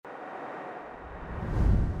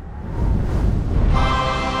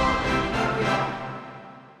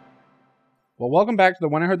Well, welcome back to the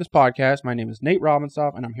When I Heard This podcast. My name is Nate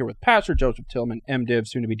Robinsoff, and I'm here with Pastor Joseph Tillman, MDiv,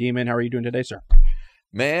 soon to be Demon. How are you doing today, sir?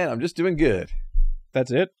 Man, I'm just doing good.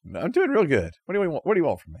 That's it? I'm doing real good. What do you want? What do you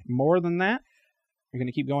want from me? More than that? You're going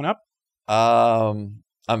to keep going up? I'm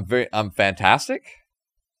fantastic.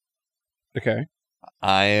 Okay.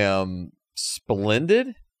 I am splendid.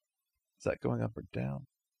 Is that going up or down?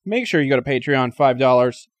 Make sure you go to Patreon,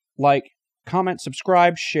 $5. Like, comment,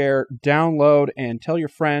 subscribe, share, download, and tell your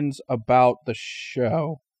friends about the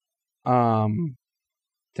show.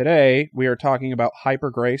 Today, we are talking about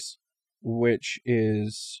HyperGrace, which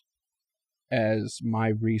is, as my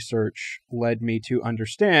research led me to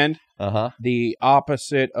understand, the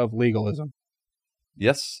opposite of legalism.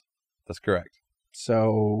 Yes, that's correct.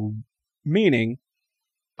 So, meaning,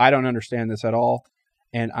 I don't understand this at all,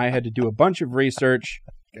 and I had to do a bunch of research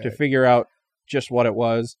to figure out just what it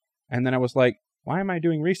was. And then I was like, why am I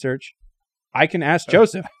doing research? I can ask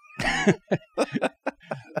Joseph.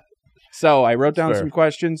 So I wrote down some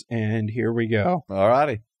questions, and here we go. All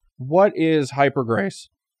righty. What is HyperGrace,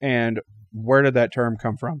 and where did that term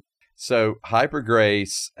come from? So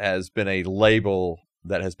HyperGrace has been a label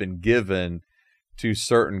that has been given to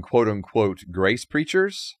certain quote-unquote grace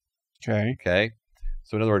preachers. Okay.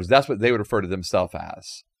 So in other words, that's what they would refer to themselves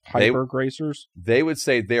as. HyperGracers? They would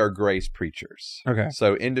say they are grace preachers. Okay.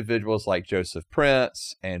 So individuals like Joseph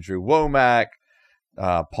Prince, Andrew Womack,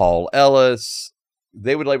 Paul Ellis,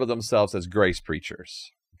 they would label themselves as grace preachers.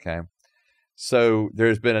 Okay. So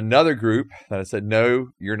there's been another group that has said, no,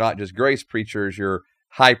 you're not just grace preachers, you're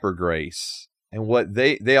HyperGrace. And what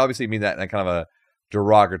they obviously mean that in a kind of a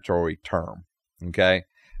derogatory term. Okay.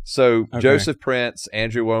 So Joseph Prince,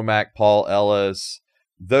 Andrew Womack, Paul Ellis,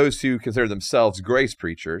 those who consider themselves grace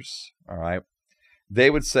preachers, all right,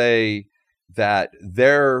 they would say that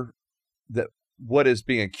what is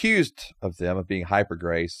being accused of them of being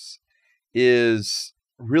HyperGrace is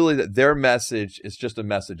really that their message is just a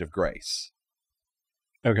message of grace.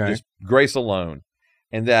 Okay. Just grace alone.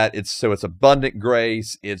 And that it's abundant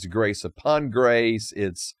grace, it's grace upon grace,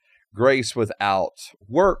 it's grace without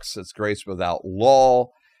works, it's grace without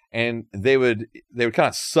law. And they would kind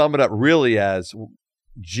of sum it up really as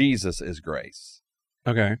Jesus is grace.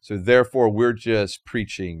 Okay. So therefore, we're just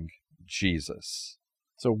preaching Jesus.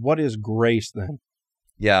 So what is grace then?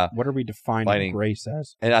 Yeah. What are we defining grace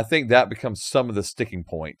as? And I think that becomes some of the sticking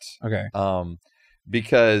points. Okay.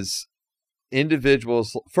 Because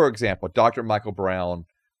individuals, for example, Dr. Michael Brown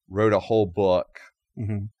wrote a whole book.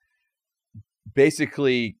 Mm-hmm.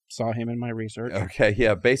 Basically, saw him in my research. Okay,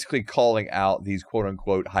 yeah, basically calling out these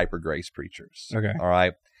quote-unquote HyperGrace preachers. Okay. All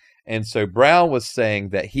right. And so Brown was saying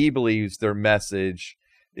that he believes their message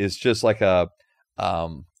is just like a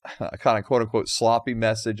kind of quote-unquote sloppy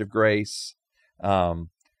message of grace.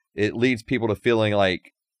 It leads people to feeling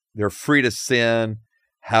like they're free to sin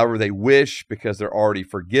however they wish because they're already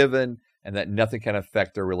forgiven and that nothing can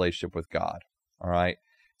affect their relationship with God. All right.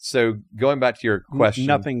 So going back to your question.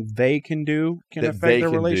 Nothing they can do can affect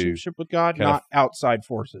their relationship with God, not outside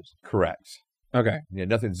forces. Correct. Okay. Yeah,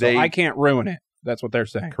 nothing so I can't ruin it. That's what they're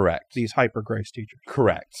saying. Correct. These HyperGrace teachers.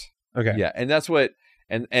 Correct. Okay. Yeah, and that's what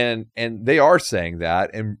and they are saying that,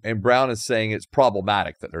 and Brown is saying it's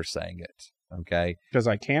problematic that they're saying it. Okay. Because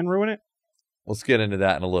I can ruin it? Let's get into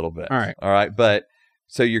that in a little bit. All right. All right. But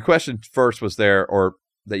so your question first was there, or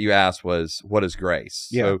that you asked was, what is grace?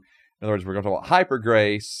 Yeah. So in other words, we're going to talk about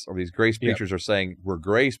HyperGrace, or these grace preachers are saying we're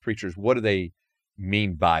grace preachers. What do they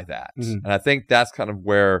mean by that? Mm-hmm. And I think that's kind of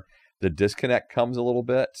where the disconnect comes a little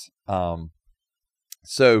bit.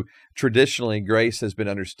 So traditionally, grace has been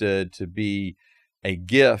understood to be a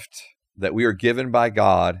gift that we are given by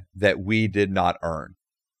God that we did not earn.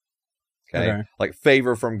 Okay. Like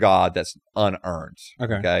favor from God that's unearned.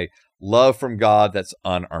 Okay. Love from God that's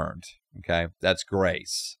unearned. Okay. That's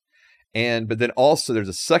grace. But then also there's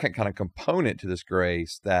a second kind of component to this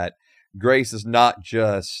grace, that grace is not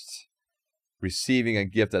just receiving a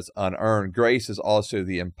gift that's unearned. Grace is also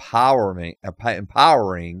the empowering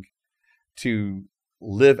to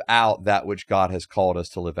live out that which God has called us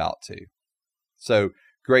to live out to. So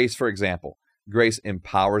grace, for example, grace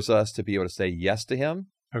empowers us to be able to say yes to Him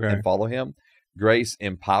and follow Him. Grace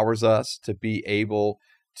empowers us to be able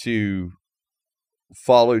to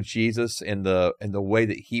follow Jesus in the way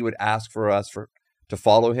that He would ask for us to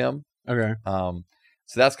follow Him. Okay. So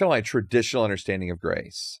that's kind of like traditional understanding of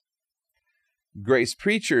grace. Grace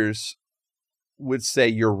preachers would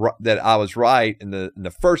say that I was right in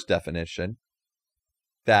the first definition,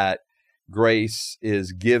 that grace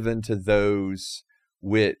is given to those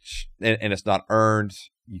which, and it's not earned.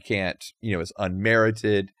 You can't, it's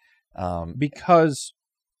unmerited. Because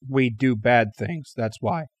we do bad things. That's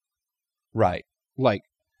why. Right. Like,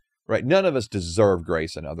 Right. None of us deserve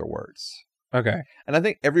grace, in other words. okay. And I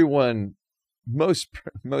think most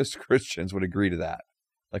Christians would agree to that.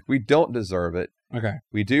 Like, we don't deserve it. Okay.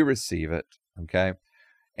 We do receive it. Okay.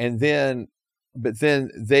 But then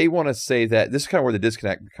they want to say that this is kind of where the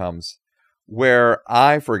disconnect becomes, where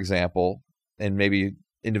I, for example, and maybe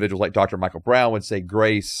individuals like Dr. Michael Brown would say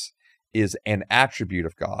grace is an attribute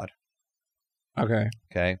of God. Okay.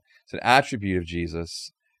 Okay. It's an attribute of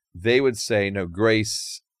Jesus. They would say, no,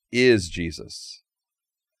 grace is Jesus,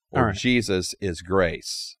 or right. Jesus is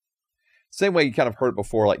grace. Same way you kind of heard it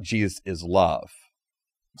before, like Jesus is love.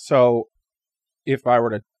 So if I were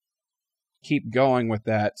to keep going with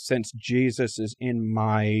that, since Jesus is in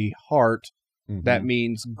my heart, that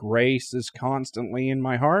means grace is constantly in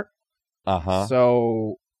my heart. Uh-huh.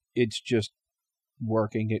 So it's just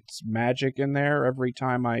working its magic in there every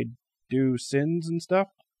time I do sins and stuff.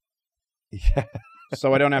 Yeah.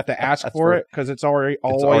 So I don't have to ask for it because it's already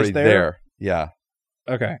always there. Yeah.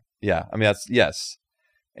 Okay. Yeah. I mean, that's yes.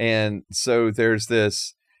 And so there's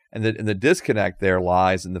this, and the disconnect there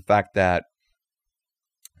lies in the fact that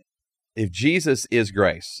if Jesus is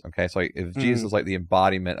grace, okay, so if Jesus is like the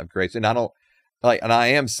embodiment of grace, and I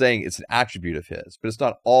am saying it's an attribute of his, but it's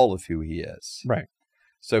not all of who he is. Right.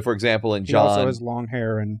 So, for example, in he John, also has long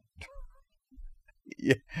hair and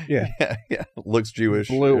yeah, looks Jewish,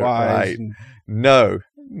 blue eyes. Right? No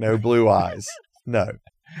blue eyes, no.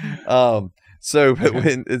 So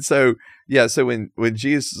when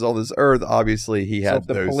Jesus is on this earth, obviously he had so if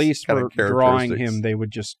the those police kind were of characteristics. drawing him, they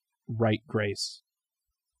would just write grace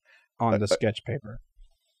on the sketch paper.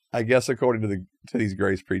 I guess according to these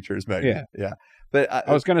grace preachers, maybe. Yeah. But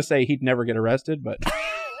I was going to say he'd never get arrested, but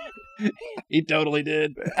he totally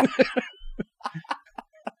did.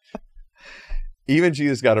 Even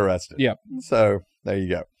Jesus got arrested. Yeah. So there you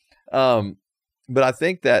go. But I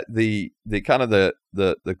think that the kind of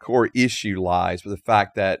the core issue lies with the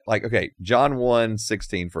fact that, like, okay, John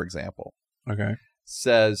 1:16, for example, okay,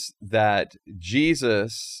 says that John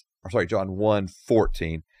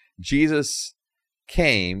 1:14, Jesus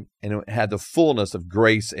came and had the fullness of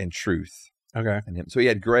grace and truth. Okay. In him. So he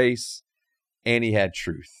had grace and he had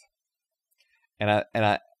truth. And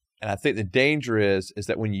I think the danger is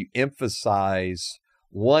that when you emphasize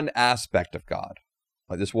one aspect of God,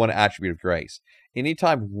 like this one attribute of grace,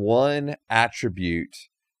 anytime one attribute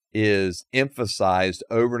is emphasized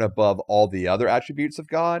over and above all the other attributes of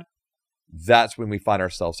God, that's when we find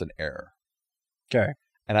ourselves in error. Okay.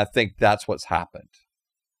 And I think that's what's happened.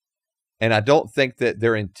 And I don't think that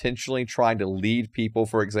they're intentionally trying to lead people,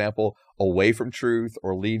 for example, away from truth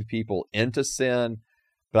or lead people into sin.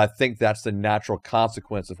 But I think that's the natural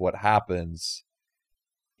consequence of what happens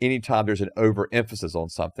anytime there's an overemphasis on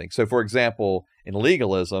something. So, for example, in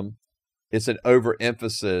legalism, it's an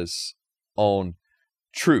overemphasis on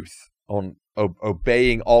truth, on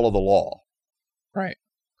obeying all of the law. Right.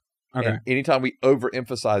 Okay. And anytime we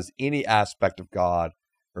overemphasize any aspect of God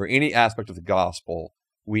or any aspect of the gospel,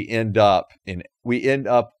 we end up in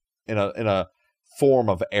a form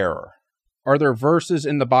of error. Are there verses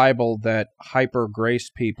in the Bible that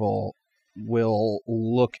HyperGrace people will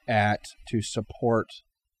look at to support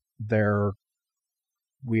their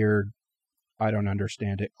weird, I don't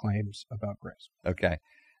understand it claims about grace? Okay.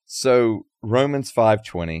 So Romans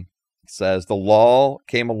 5:20 says the law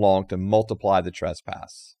came along to multiply the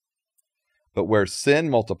trespass. But where sin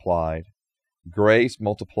multiplied, grace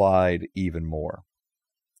multiplied even more.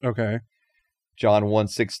 Okay. John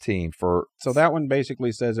 1:16 So that one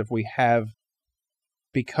basically says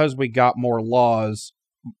because we got more laws,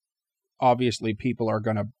 obviously people are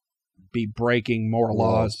going to be breaking more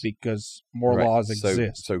laws because more laws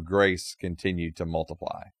exist. So grace continued to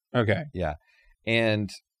multiply. Okay. Yeah. And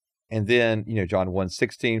then, John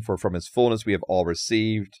 1:16, for from his fullness we have all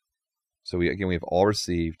received. So we have all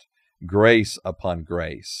received grace upon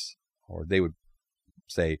grace, or they would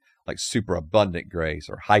say like superabundant grace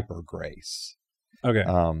or hypergrace. Okay.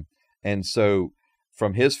 And so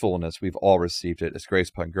from his fullness, we've all received it. It's grace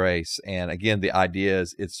upon grace. And again, the idea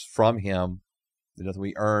is it's from him, nothing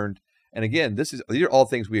we earned. And again, these are all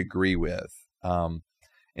things we agree with.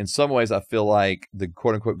 In some ways, I feel like the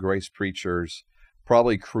quote unquote grace preachers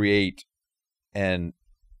probably create a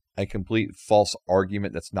complete false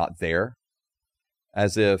argument that's not there.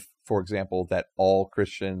 As if, for example, that all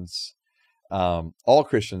Christians,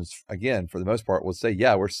 again, for the most part, will say,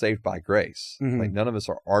 yeah, we're saved by grace. Mm-hmm. Like none of us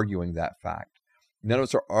are arguing that fact. None of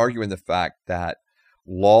us are arguing the fact that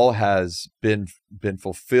law has been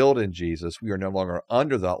fulfilled in Jesus. We are no longer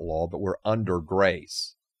under that law, but we're under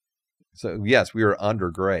grace. So yes, we are under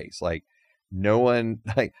grace. Like no one,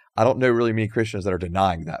 like, I don't know really many Christians that are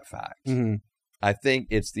denying that fact. Mm-hmm. I think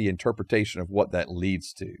it's the interpretation of what that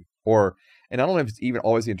leads to, and I don't know if it's even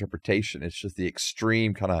always the interpretation. It's just the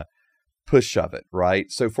extreme kind of push of it,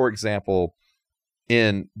 right? So, for example,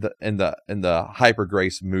 in the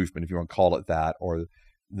HyperGrace movement, if you want to call it that, or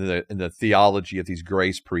in the theology of these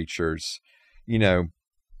grace preachers,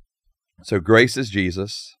 so grace is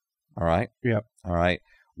Jesus, all right? Yep. All right.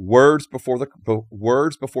 Words before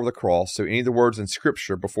the cross. So any of the words in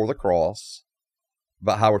Scripture before the cross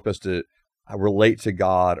about how we're supposed to relate to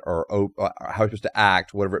God or how we're supposed to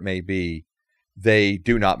act, whatever it may be, they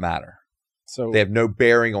do not matter. So they have no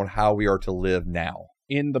bearing on how we are to live now.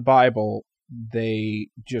 In the Bible, they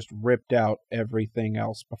just ripped out everything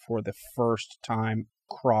else before the first time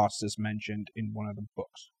cross is mentioned in one of the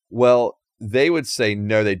books. Well, they would say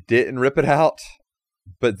no, they didn't rip it out,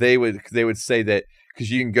 but they would say that because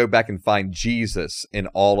you can go back and find Jesus in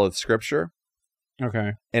all of Scripture.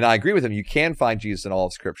 Okay. And I agree with him. You can find Jesus in all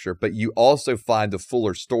of Scripture, but you also find the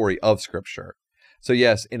fuller story of Scripture. So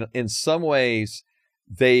yes, in some ways,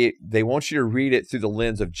 they want you to read it through the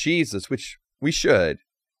lens of Jesus, which we should,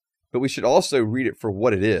 but we should also read it for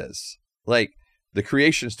what it is. Like, the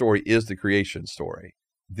creation story is the creation story.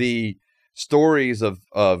 The stories of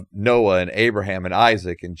Noah and Abraham and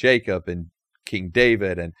Isaac and Jacob and King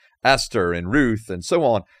David and Esther and Ruth and so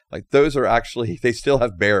on, like, those are actually, they still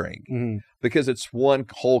have bearing because it's one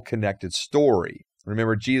whole connected story.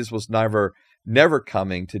 Remember, Jesus was never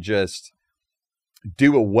coming to just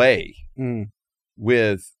do away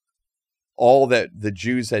with all that the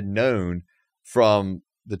Jews had known from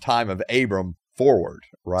the time of Abram forward,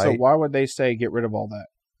 right? So why would they say get rid of all that?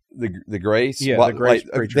 The grace? Yeah, the grace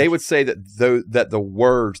preachers. They would say that the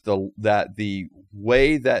words, the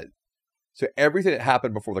way that, so everything that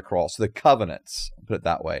happened before the cross, the covenants, put it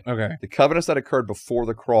that way. Okay. The covenants that occurred before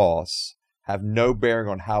the cross have no bearing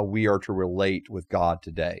on how we are to relate with God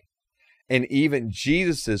today. And even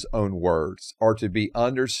Jesus's own words are to be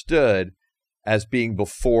understood as being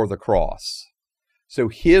before the cross. So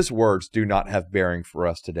his words do not have bearing for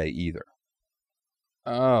us today either.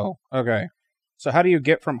 Oh, okay. So how do you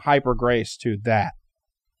get from HyperGrace to that?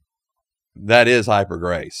 That is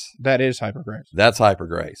HyperGrace. That is HyperGrace. That's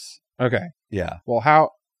HyperGrace. Okay. Yeah. Well,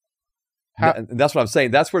 how? And that's what I'm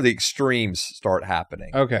saying. That's where the extremes start happening.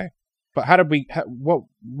 Okay. But how did we?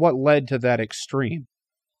 What led to that extreme?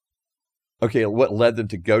 Okay, what led them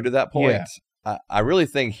to go to that point? Yeah. I really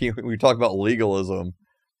think we talked about legalism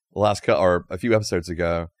or a few episodes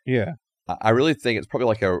ago. Yeah. I really think it's probably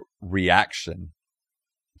like a reaction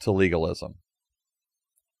to legalism.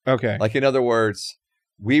 Okay. Like, in other words,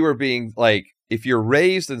 we were being, like, if you're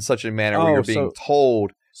raised in such a manner where you're being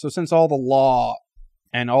told. So since all the law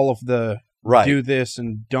and all of the right. do this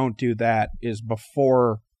and don't do that is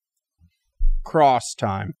before cross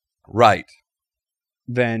time. Right.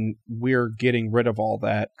 Then we're getting rid of all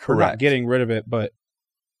that. Correct. We're not getting rid of it, but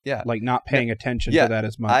like not paying attention to that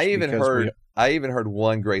as much. I even heard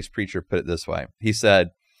one grace preacher put it this way. He said,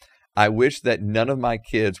 I wish that none of my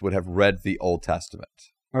kids would have read the Old Testament.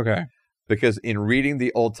 Okay. Because in reading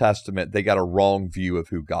the Old Testament, they got a wrong view of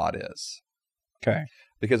who God is. Okay.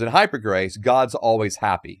 Because in HyperGrace, God's always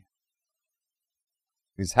happy.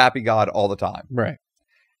 He's happy God all the time. Right.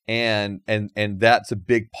 And that's a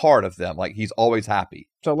big part of them. Like, he's always happy.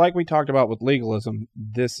 So like we talked about with legalism,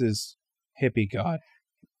 this is hippie God.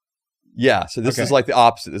 Yeah, so this is like the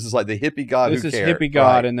opposite. This is like the hippie God This who is cared, hippie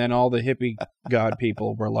God, right? And then all the hippie God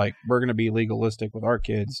people were like, we're going to be legalistic with our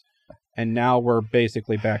kids. And now we're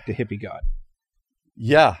basically back to hippie God.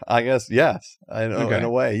 Yeah, I guess, yes. In a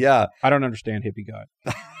way, yeah. I don't understand hippie God.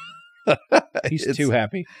 He's too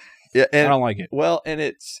happy. Yeah, I don't like it. Well, and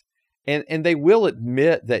it's... And they will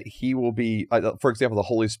admit that he will be, for example, the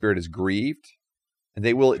Holy Spirit is grieved. And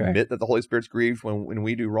they will admit that the Holy Spirit's grieved when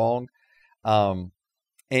we do wrong. But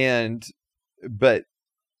they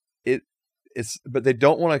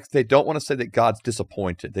don't want to say that God's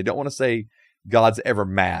disappointed. They don't want to say God's ever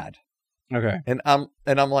mad. Okay. And I'm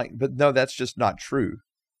like, but no, that's just not true.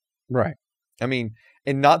 Right. I mean,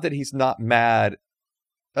 and not that he's not mad.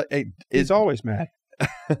 He's always mad.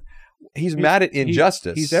 He's mad at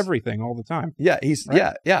injustice. He's everything all the time. Yeah,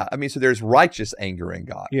 yeah. I mean, so there's righteous anger in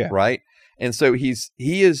God, right? And so he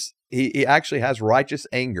actually has righteous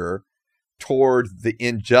anger toward the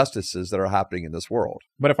injustices that are happening in this world.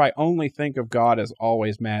 But if I only think of God as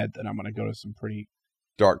always mad, then I'm going to go to some pretty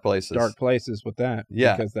dark places with that.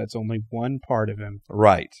 Yeah, because that's only one part of him.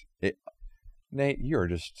 Right. Nate, you're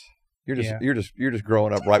just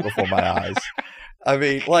growing up right before my eyes. I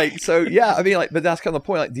mean, like, so, yeah, I mean, like, but that's kind of the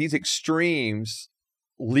point. Like, these extremes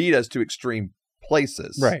lead us to extreme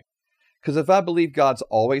places. Right. Because if I believe God's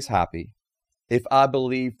always happy, if I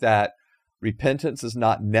believe that repentance is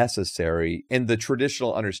not necessary in the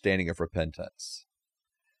traditional understanding of repentance.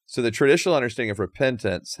 So the traditional understanding of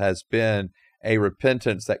repentance has been a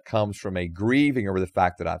repentance that comes from a grieving over the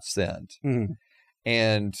fact that I've sinned. Mm-hmm.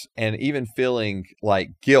 And even feeling like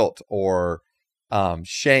guilt or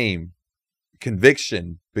shame,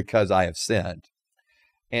 conviction because I have sinned.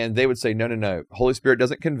 And they would say, no. Holy Spirit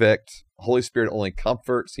doesn't convict. Holy Spirit only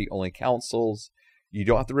comforts. He only counsels. You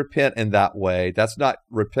don't have to repent in that way. That's not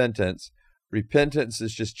repentance. Repentance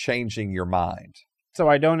is just changing your mind. So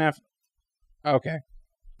I don't have... Okay.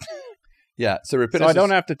 Yeah, so repentance So I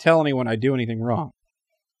don't have to tell anyone I do anything wrong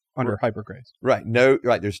under HyperGrace. Right. No,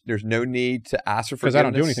 right. There's no need to ask for forgiveness. Because I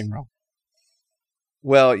don't do anything wrong.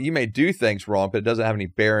 Well, you may do things wrong, but it doesn't have any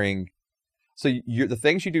bearing. So the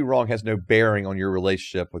things you do wrong has no bearing on your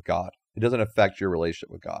relationship with God. It doesn't affect your relationship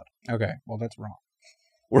with God. Okay, well, that's wrong.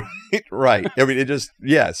 Right. I mean, it just,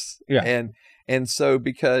 yes. Yeah. And so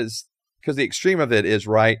because the extreme of it is,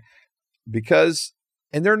 right, because,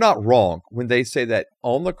 and they're not wrong when they say that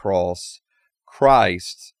on the cross,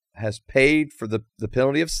 Christ has paid for the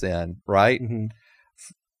penalty of sin, right? Mm-hmm.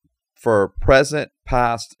 For present,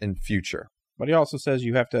 past, and future. But he also says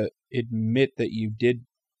you have to admit that you did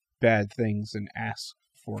bad things and ask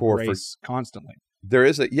for grace constantly. There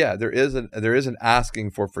is an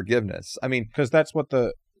asking for forgiveness. I mean, because that's what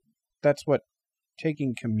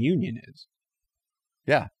taking communion is.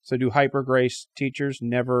 Yeah. So do HyperGrace teachers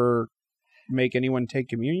never make anyone take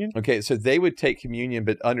communion? Okay, so they would take communion,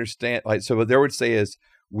 but understand, like, so what they would say is,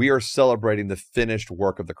 we are celebrating the finished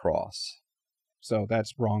work of the cross. So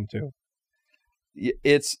that's wrong too.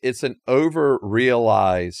 It's an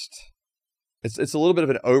over-realized, it's a little bit of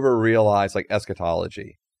an over-realized like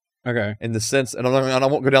eschatology. Okay. In the sense, and I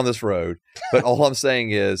won't go down this road, but all I'm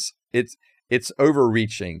saying is it's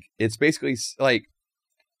overreaching. It's basically like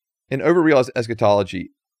an over-realized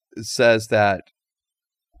eschatology says that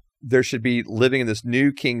there should be living in this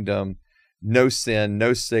new kingdom, no sin,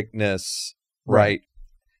 no sickness, right?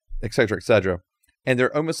 Et cetera, et cetera. And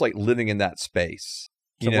they're almost like living in that space.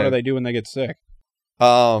 So what do they do when they get sick?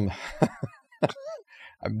 That's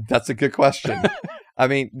a good question. I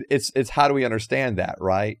mean, it's how do we understand that,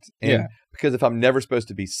 right? And because if I'm never supposed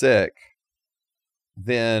to be sick,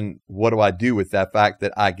 then what do I do with that fact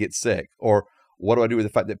that I get sick? Or what do I do with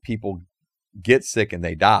the fact that people get sick and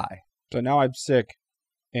they die? So now I'm sick,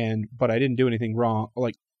 but I didn't do anything wrong.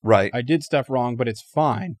 Like, right, I did stuff wrong, but it's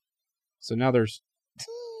fine. So now there's...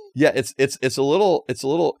 Yeah, it's a little,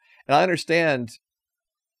 and I understand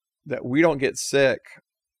that we don't get sick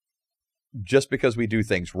just because we do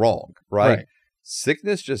things wrong, right?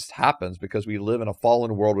 Sickness just happens because we live in a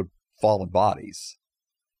fallen world with fallen bodies,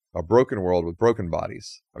 a broken world with broken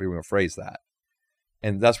bodies. How do you want to phrase that?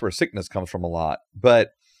 And that's where sickness comes from a lot. But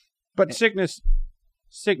sickness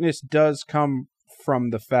does come from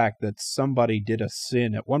the fact that somebody did a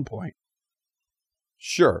sin at one point.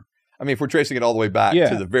 Sure. I mean, if we're tracing it all the way back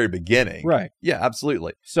to the very beginning. Right. Yeah,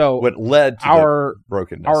 absolutely. So what led to the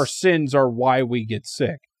brokenness. Our sins are why we get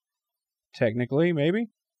sick. Technically, maybe?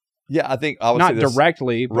 Yeah, I think I would not say this,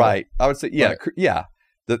 directly. But, right. I would say, yeah.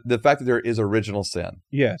 The fact that there is original sin.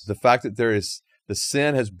 Yes. The fact that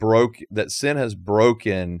sin has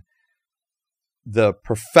broken the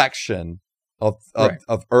perfection of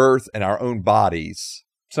earth and our own bodies.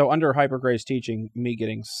 So under HyperGrace teaching, me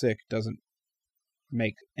getting sick doesn't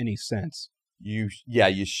make any sense. You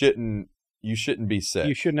shouldn't be sick.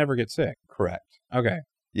 You should never get sick. Correct. Okay.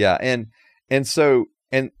 Yeah, and so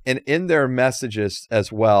and in their messages as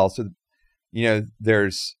well, so they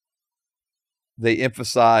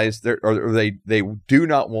emphasize they do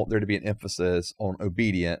not want there to be an emphasis on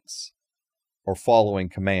obedience or following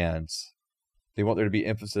commands. They want there to be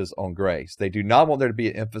emphasis on grace. They do not want there to be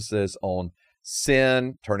an emphasis on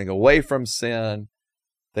sin, turning away from sin.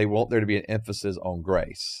 They want there to be an emphasis on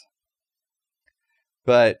grace.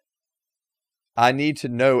 But I need to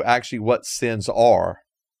know actually what sins are.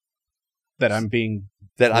 That I'm being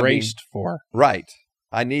graced for. Right.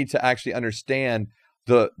 I need to actually understand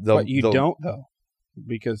the But you don't, though,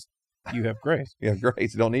 because you have grace. You have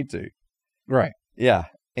grace. You don't need to. Right. Yeah.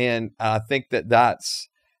 And I think that's...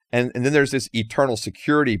 And then there's this eternal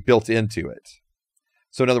security built into it.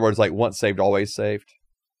 So in other words, like once saved, always saved.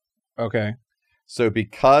 Okay. So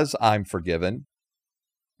because I'm forgiven,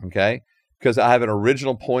 okay, because I have an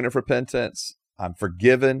original point of repentance, I'm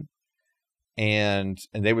forgiven, and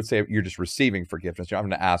they would say you're just receiving forgiveness. You're not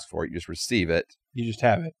going to ask for it. You just receive it. You just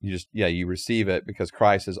have it. You receive it because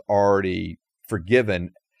Christ has already forgiven.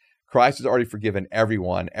 Christ has already forgiven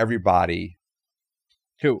everyone, everybody,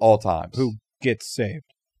 who all times. Who gets saved.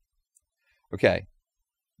 Okay.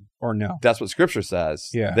 Or no? That's what Scripture says.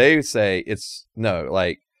 Yeah. They say it's no,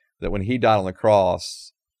 like that when he died on the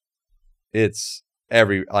cross, it's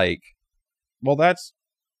Well,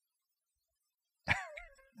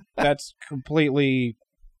 that's completely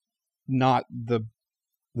not the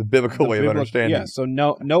biblical way of understanding. Yeah, so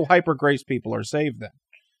no HyperGrace people are saved then.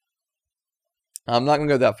 I'm not going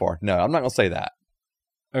to go that far. No, I'm not going to say that.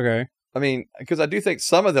 Okay. I mean, because I do think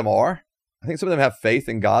some of them are. I think some of them have faith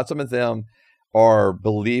in God. Some of them are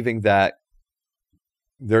believing that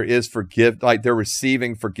there is like they're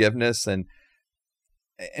receiving forgiveness, and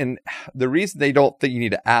the reason they don't think you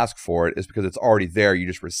need to ask for it is because it's already there. You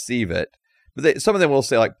just receive it. But some of them will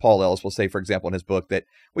say, like Paul Ellis will say, for example, in his book, that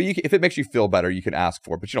if it makes you feel better, you can ask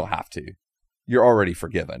for it, but you don't have to. You're already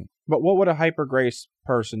forgiven. But what would a HyperGrace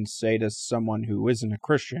person say to someone who isn't a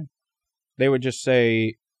Christian? They would just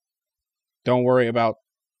say, "Don't worry about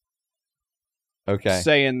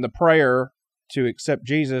saying the prayer to accept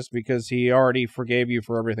Jesus because he already forgave you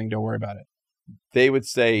for everything. Don't worry about it." They would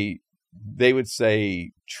say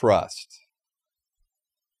trust.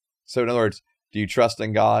 So in other words, do you trust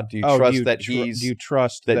in God? Do you trust that do you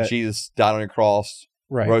trust that Jesus died on a cross,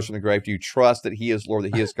 rose from the grave? Do you trust that he is Lord,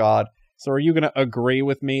 that he is God? So are you going to agree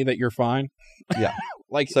with me that you're fine? Yeah.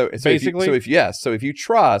 So basically, if you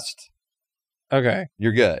trust, okay,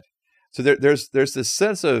 you're good. So there's this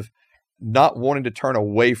sense of not wanting to turn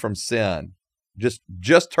away from sin, just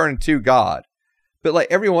turn to God. But like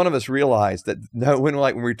every one of us realize that when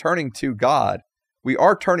we're turning to God, we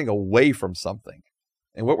are turning away from something,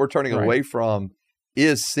 and what we're turning away from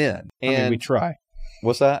is sin. And we try.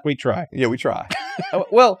 What's that? We try. Yeah, we try.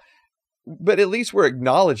 Well, but at least we're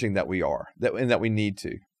acknowledging that we are and that we need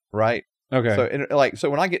to, right? Okay.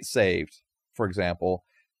 So when I get saved, for example,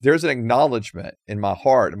 there's an acknowledgement in my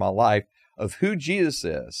heart, in my life, of who Jesus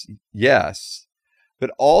is. Yes,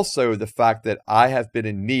 but also the fact that I have been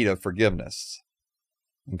in need of forgiveness.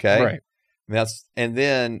 Okay. Right. And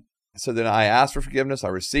then I ask for forgiveness. I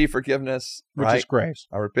receive forgiveness. Which is grace.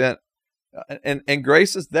 I repent, and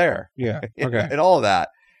grace is there. Yeah. Okay. And all of that,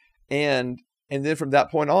 and then from that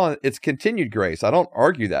point on, it's continued grace. I don't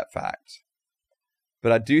argue that fact,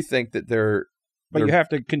 but I do think that But you have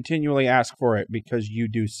to continually ask for it because you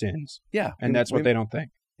do sins. Yeah. And that's what they don't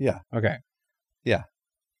think. Yeah. Okay. Yeah.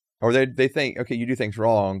 Or they think, okay, you do things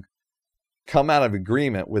wrong. Come out of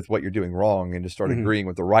agreement with what you're doing wrong and just start agreeing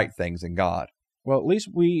with the right things in God. Well, at least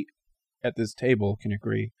we at this table can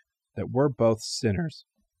agree that we're both sinners.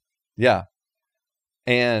 Yeah.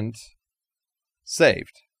 And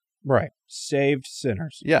saved. Right. Saved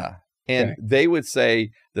sinners. Yeah. And they would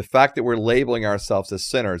say the fact that we're labeling ourselves as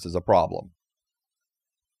sinners is a problem.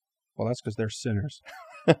 Well, that's because they're sinners.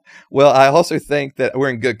 Well, I also think that we're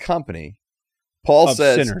in good company. Paul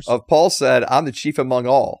said, I'm the chief among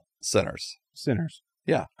all sinners. Sinners.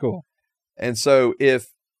 Yeah. Cool. And so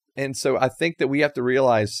I think that we have to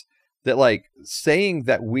realize that like saying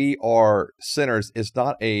that we are sinners is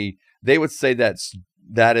not they would say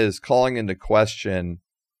that is calling into question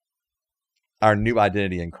our new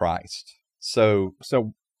identity in Christ. So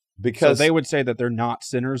they would say that they're not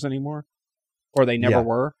sinners anymore, or they never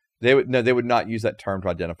were. They would not use that term to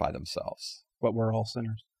identify themselves. But we're all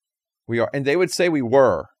sinners. We are, and they would say we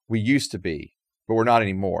used to be, but we're not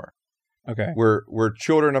anymore. Okay. We're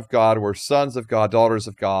children of God. We're sons of God, daughters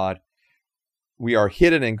of God. We are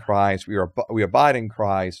hidden in Christ. We abide in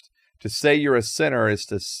Christ. To say you're a sinner is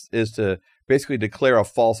to basically declare a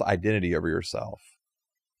false identity over yourself.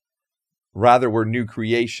 Rather, we're new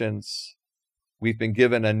creations. We've been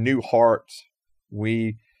given a new heart.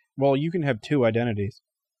 Well, you can have two identities.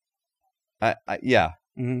 Yeah.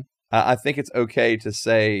 Mm-hmm. I think it's okay to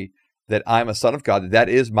say that I'm a son of God. That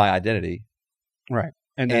is my identity. Right.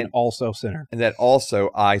 And then also sinner. And that also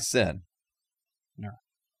I sin. No.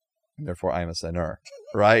 And therefore I am a sinner.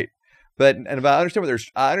 Right? But if I understand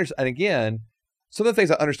and again, some of the things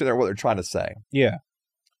I understand are what they're trying to say. Yeah.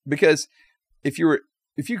 Because if you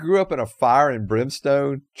grew up in a fire and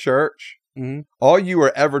brimstone church, all you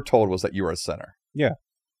were ever told was that you were a sinner. Yeah.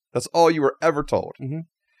 That's all you were ever told. Mm-hmm.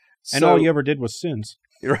 And all you ever did was sins.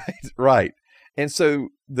 Right. And so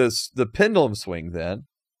the pendulum swing then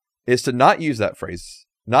is to not use that phrase,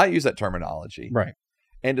 not use that terminology. Right.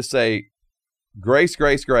 And to say, grace,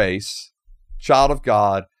 grace, grace, child of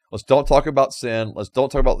God. Let's don't talk about sin. Let's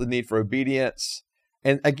don't talk about the need for obedience.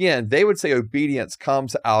 And again, they would say obedience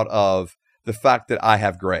comes out of the fact that I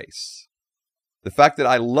have grace. The fact that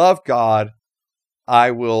I love God,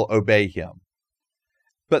 I will obey him.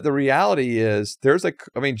 But the reality is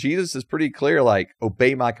Jesus is pretty clear, like,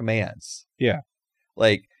 obey my commands. Yeah.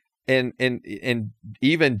 Like, and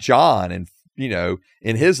even John, and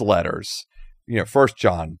in his letters, First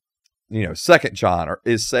John, Second John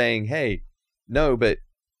is saying, hey, no, but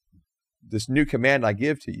this new command I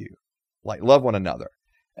give to you, like love one another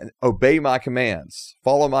and obey my commands,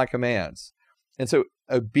 follow my commands. And so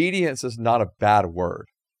obedience is not a bad word,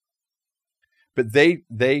 but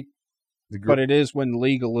but it is when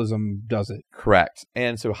legalism does it. Correct.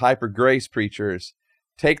 And so HyperGrace preachers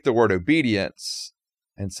take the word obedience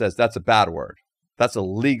and says that's a bad word. That's a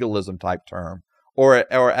legalism type term, or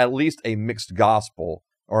at least a mixed gospel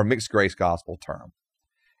or a mixed grace gospel term.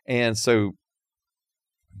 And so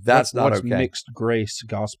that's not okay. Mixed grace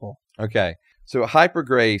gospel? Okay. So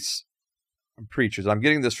HyperGrace preachers, I'm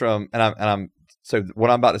getting this from, so what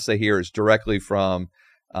I'm about to say here is directly from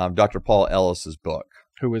Dr. Paul Ellis's book.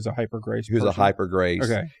 Who is a HyperGrace Who's a HyperGrace.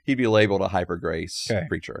 Okay. He'd be labeled a HyperGrace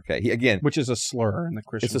preacher. Okay. Which is a slur in the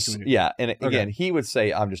Christian community. Yeah. And again, he would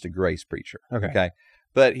say, I'm just a grace preacher. Okay.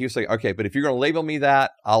 But he would say, okay, but if you're going to label me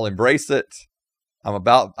that, I'll embrace it. I'm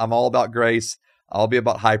all about grace. I'll be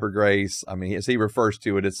about HyperGrace. I mean, as he refers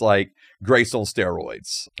to it, it's like grace on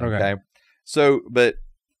steroids. Okay. So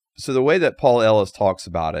the way that Paul Ellis talks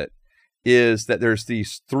about it is that there's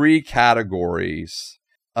these three categories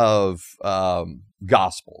of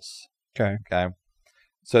gospels. Okay.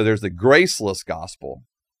 So there's the graceless gospel.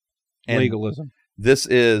 And legalism. This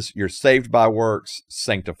is you're saved by works,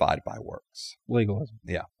 sanctified by works. Legalism.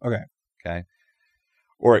 Yeah. Okay.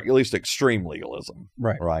 Or at least extreme legalism.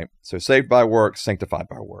 Right. So saved by works, sanctified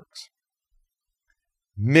by works.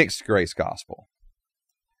 Mixed grace gospel.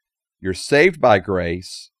 You're saved by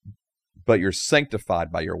grace, but you're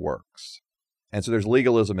sanctified by your works. And so there's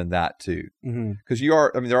legalism in that too. Because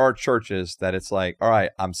there are churches that it's like, all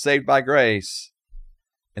right, I'm saved by grace.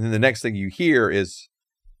 And then the next thing you hear is,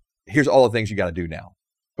 here's all the things you got to do now.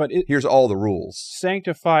 But here's all the rules.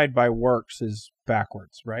 Sanctified by works is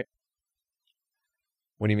backwards, right?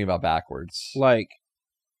 What do you mean by backwards? Like,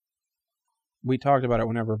 we talked about it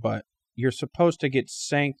whenever, but you're supposed to get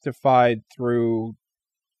sanctified through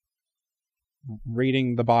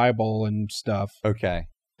reading the Bible and stuff. Okay.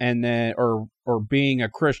 And then, or being a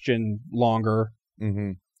Christian longer,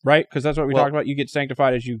 right? Because that's what we talked about. You get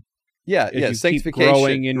sanctified as you, sanctification, keep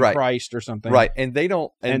growing in Christ or something, right? And they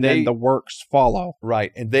don't, and then the works follow,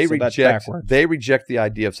 right? And they reject the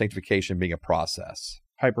idea of sanctification being a process.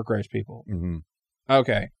 HyperGrace people.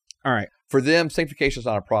 Okay, all right. For them, sanctification is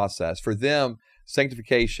not a process. For them,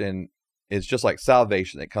 sanctification is just like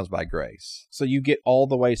salvation that comes by grace. So you get all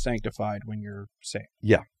the way sanctified when you're saved.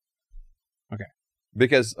 Yeah. Okay.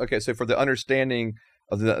 Because, so for the understanding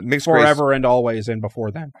of the mixed grace... Forever and always and before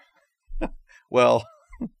then. Well,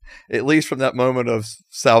 at least from that moment of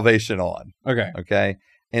salvation on. Okay.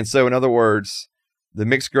 And so, in other words, the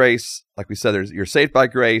mixed grace, like we said, you're saved by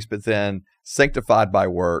grace, but then sanctified by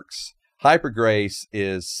works. HyperGrace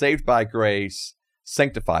is saved by grace,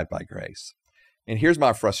 sanctified by grace. And here's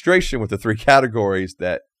my frustration with the three categories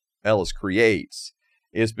that Ellis creates.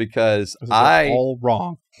 Is because all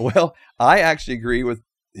wrong. Well, I actually agree with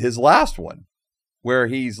his last one, where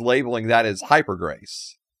he's labeling that as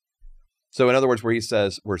HyperGrace. So in other words, where he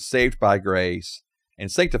says we're saved by grace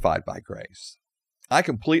and sanctified by grace. I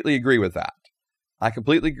completely agree with that. I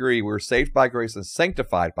completely agree we're saved by grace and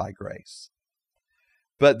sanctified by grace.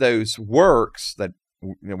 But those works that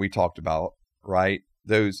we talked about, right?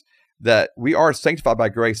 Those that we are sanctified by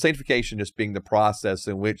grace, sanctification just being the process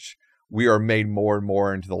in which we are made more and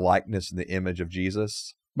more into the likeness and the image of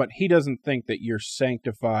Jesus. But he doesn't think that you're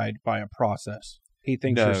sanctified by a process. He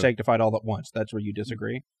thinks you're sanctified all at once. That's where you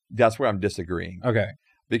disagree? That's where I'm disagreeing. Okay.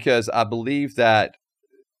 Because I believe that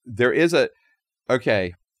there is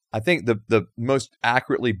I think the most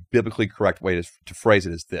accurately biblically correct way to phrase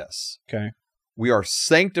it is this. Okay. We are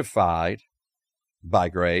sanctified by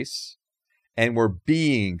grace, and we're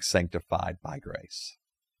being sanctified by grace.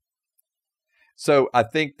 So I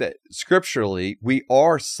think that scripturally, we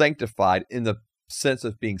are sanctified in the sense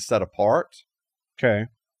of being set apart. Okay.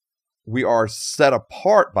 We are set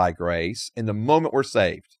apart by grace in the moment we're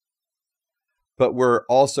saved. But we're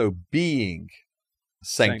also being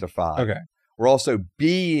sanctified. Okay. We're also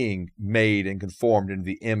being made and conformed into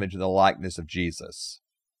the image and the likeness of Jesus.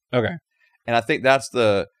 Okay. And I think that's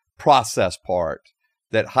the process part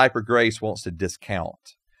that HyperGrace wants to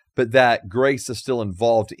discount, but that grace is still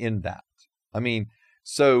involved in that. I mean,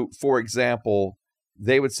 so for example,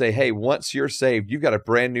 they would say, hey, once you're saved, you've got a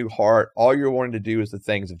brand new heart. All you're wanting to do is the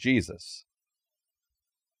things of Jesus.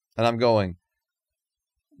 And I'm going,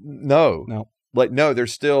 no. Like, no,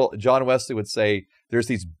 there's still, John Wesley would say, there's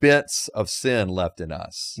these bents of sin left in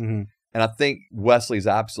us. And I think Wesley's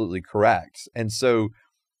absolutely correct. And so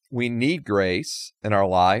we need grace in our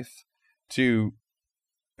life to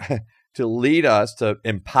to lead us, to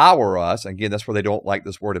empower us. Again, that's where they don't like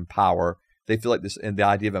this word empower. They feel like this, and the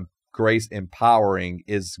idea of grace empowering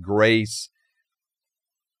is grace.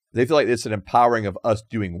 They feel like it's an empowering of us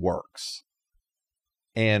doing works.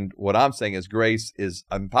 And what I'm saying is grace is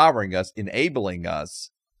empowering us, enabling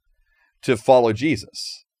us to follow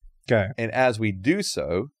Jesus. Okay. And as we do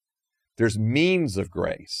so, there's means of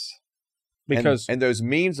grace. Because and those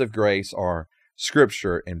means of grace are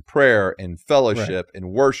Scripture and prayer and fellowship and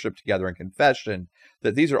worship together and confession,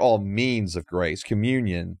 that these are all means of grace,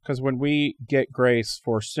 communion. Because when we get grace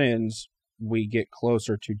for sins, we get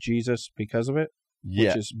closer to Jesus because of it,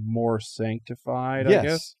 which is more sanctified, I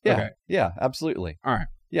guess? Yeah. Okay. Yeah, absolutely. All right.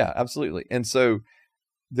 Yeah, absolutely. And so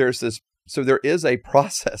there is a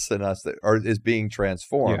process in us that is being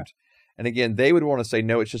transformed. Yeah. And again, they would want to say,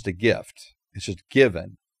 no, it's just a gift. It's just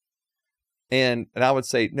given. And I would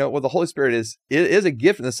say, no, well, the Holy Spirit is a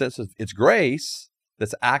gift in the sense of it's grace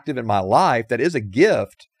that's active in my life. That is a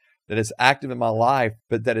gift that is active in my life,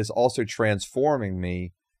 but that is also transforming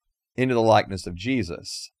me into the likeness of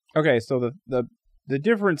Jesus. Okay, so the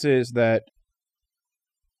difference is that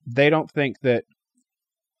they don't think that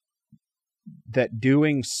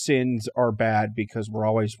doing sins are bad because we're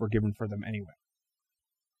always forgiven for them anyway.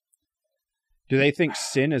 Do they think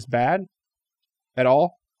sin is bad at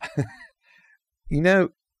all? All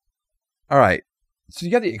right. So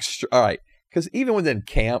you got all right. Because even within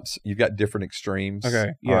camps, you've got different extremes.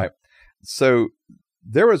 Okay. Yeah. All right. So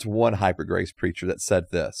there was one HyperGrace preacher that said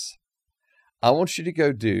this: I want you to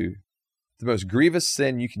go do the most grievous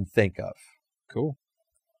sin you can think of. Cool.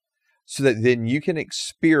 So that then you can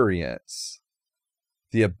experience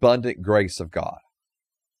the abundant grace of God.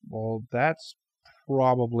 Well, that's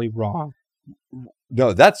probably wrong.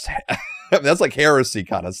 No, that's like heresy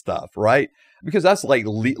kind of stuff, right? Because that's like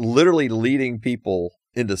literally leading people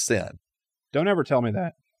into sin. Don't ever tell me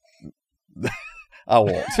that. I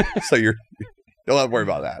won't. So don't have to worry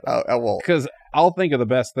about that. I won't. Because I'll think of the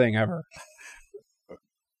best thing ever.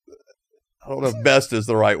 I don't know if best is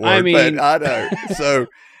the right word, I mean, but I know.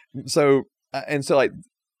 So like,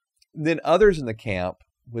 then others in the camp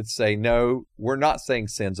would say, no, we're not saying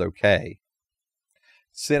sin's okay.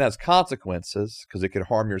 Sin has consequences because it could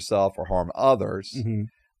harm yourself or harm others,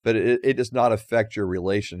 but it does not affect your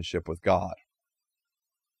relationship with God.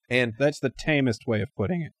 And that's the tamest way of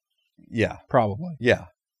putting it. Yeah. Probably. Yeah.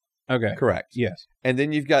 Okay. Correct. Yes. And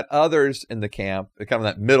then you've got others in the camp, kind of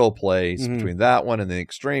that middle place between that one and the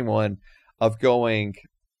extreme one of going,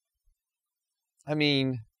 I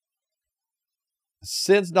mean,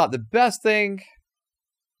 sin's not the best thing,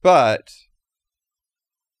 but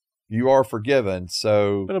you are forgiven,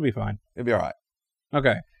 so it'll be fine. It'll be all right.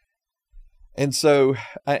 Okay. And so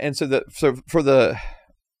for the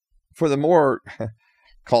more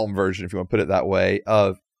calm version, if you want to put it that way,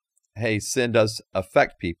 of hey, sin does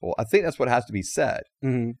affect people. I think that's what has to be said.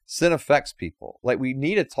 Sin affects people. Like, we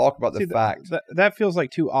need to talk about the fact that feels like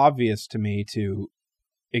too obvious to me to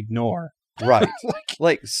ignore. Right.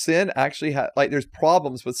 like sin actually there's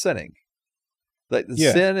problems with sinning. Like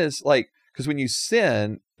sin is like, because when you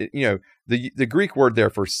sin, the Greek word there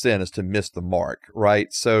for sin is to miss the mark, right?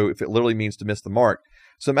 So if it literally means to miss the mark,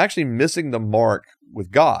 so I'm actually missing the mark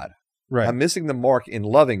with God. Right. I'm missing the mark in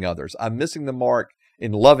loving others. I'm missing the mark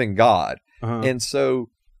in loving God. And so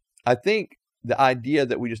I think the idea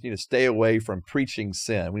that we just need to stay away from preaching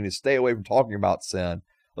sin, we need to stay away from talking about sin.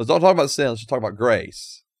 Let's not talk about sin. Let's just talk about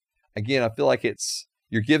grace. Again, I feel like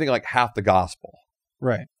you're giving like half the gospel.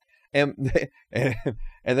 Right. And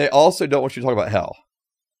they also don't want you to talk about hell.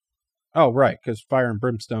 Oh, right, because fire and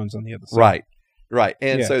brimstone's on the other side. Right.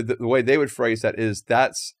 And so the way they would phrase that is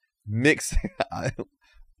that's mixing.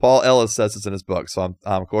 Paul Ellis says this in his book, so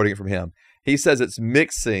I'm quoting it from him. He says it's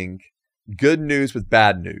mixing good news with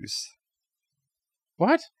bad news.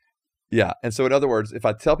 What? Yeah. And so in other words, if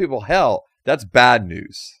I tell people hell, that's bad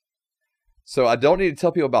news. So I don't need to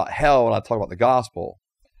tell people about hell when I talk about the gospel,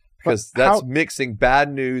 because that's mixing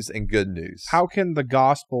bad news and good news. How can the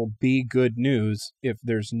gospel be good news if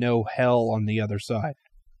there's no hell on the other side?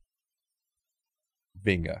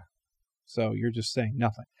 Bingo. So you're just saying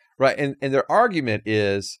nothing. Right. And their argument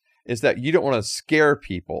is that you don't want to scare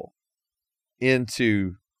people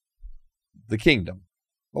into the kingdom.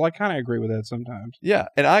 Well, I kind of agree with that sometimes. Yeah.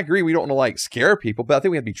 And I agree we don't want to scare people, but I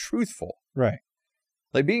think we have to be truthful. Right.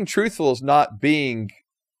 Like, being truthful is not being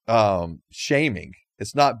shaming.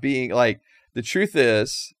 It's not being like, the truth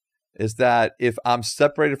is that if I'm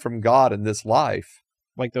separated from God in this life,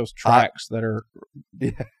 like those tracks that are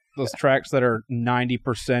those tracks that are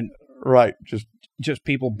 90% right, just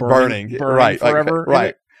people burning forever,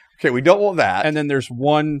 right. Okay, we don't want that. And then there's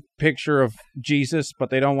one picture of Jesus,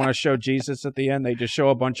 but they don't want to show Jesus at the end. They just show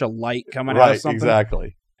a bunch of light coming out of something.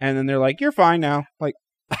 Exactly. And then they're like, "You're fine now." Like,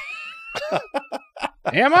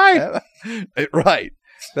 am I? Right.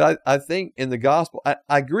 But I think in the gospel, I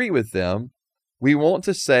agree with them. We want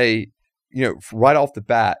to say, right off the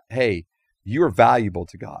bat, hey, you are valuable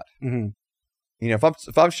to God. Mm-hmm.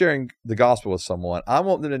 If I'm sharing the gospel with someone, I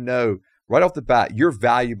want them to know right off the bat, you're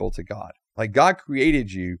valuable to God. Like God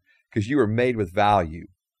created you because you were made with value.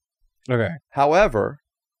 Okay. However,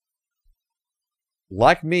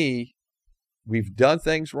 like me, we've done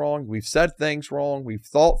things wrong. We've said things wrong. We've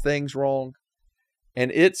thought things wrong. And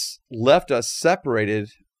it's left us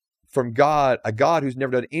separated from God, a God who's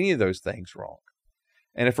never done any of those things wrong.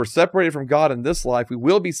 And if we're separated from God in this life, we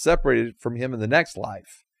will be separated from him in the next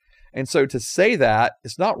life. And so to say that,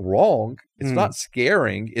 it's not wrong. It's not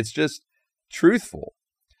scaring. It's just truthful.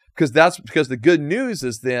 Because the good news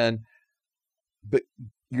is then, but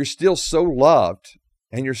you're still so loved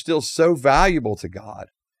and you're still so valuable to God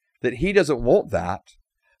that he doesn't want that.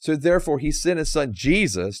 So therefore he sent his son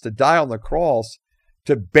Jesus to die on the cross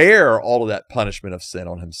to bear all of that punishment of sin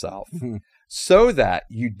on himself, so that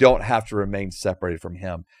you don't have to remain separated from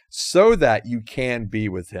him, so that you can be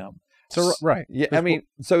with him. So right. Yeah,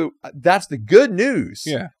 so that's the good news.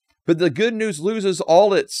 Yeah. But the good news loses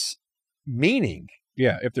all its meaning.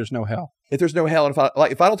 Yeah, if there's no hell. If there's no hell, and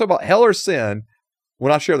if I don't talk about hell or sin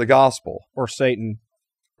when I share the gospel, or Satan,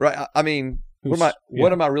 right?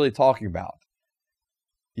 What am I really talking about?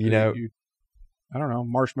 I don't know,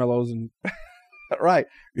 marshmallows and right,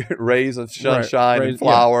 rays of sunshine and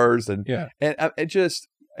flowers and it just,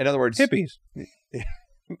 in other words, hippies.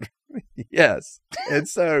 Yes. And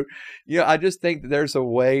so, I just think that there's a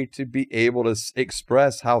way to be able to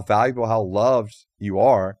express how valuable, how loved you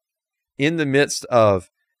are in the midst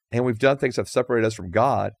of, and we've done things that have separated us from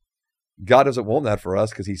God. God doesn't want that for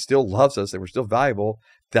us because he still loves us and we're still valuable.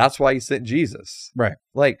 That's why he sent Jesus. Right.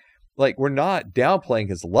 Like we're not downplaying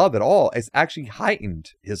his love at all. It's actually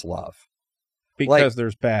heightened his love. Because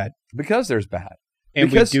there's bad. Because there's bad.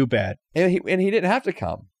 And we do bad. And he didn't have to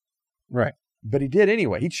come. Right. But he did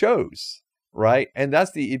anyway. He chose. Right. And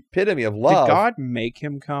that's the epitome of love. Did God make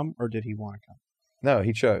him come or did he want to come? No,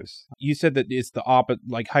 he chose. You said that it's the opposite,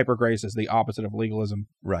 like HyperGrace is the opposite of legalism.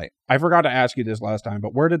 Right. I forgot to ask you this last time,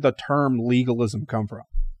 but where did the term legalism come from?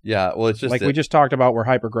 Yeah, well, it's just we just talked about where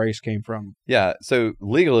HyperGrace came from. Yeah, so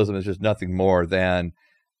legalism is just nothing more than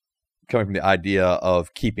coming from the idea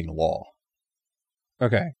of keeping law.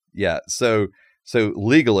 Okay. Yeah, so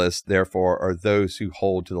legalists, therefore, are those who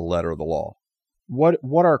hold to the letter of the law.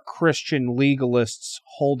 What are Christian legalists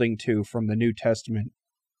holding to from the New Testament?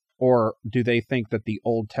 Or do they think that the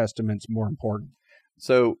Old Testament's more important?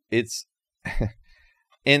 So it's,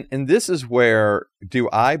 and this is where, do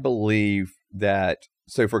I believe that,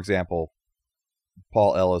 so for example,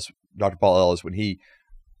 Dr. Paul Ellis, when he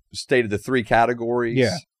stated the three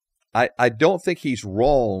categories, I don't think he's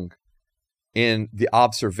wrong in the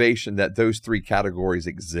observation that those three categories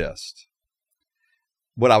exist.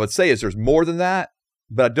 What I would say is there's more than that,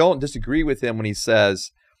 but I don't disagree with him when he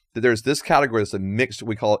says that there's this category that's a mixed,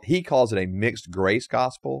 he calls it a mixed grace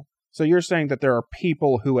gospel. So you're saying that there are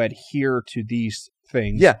people who adhere to these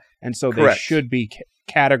things. Yeah. And so correct. They should be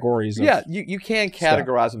categories of you can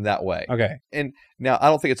categorize them that way. Okay. And now I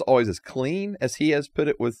don't think it's always as clean as he has put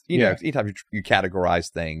it with, anytime you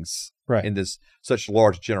categorize things in this such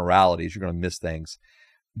large generalities, you're going to miss things.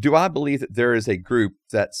 Do I believe that there is a group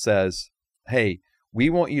that says, hey, we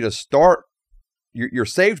want you to start, you're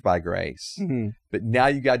saved by grace, but now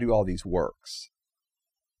you got to do all these works.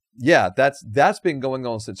 Yeah, that's been going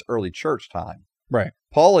on since early church time. Right.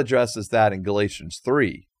 Paul addresses that in Galatians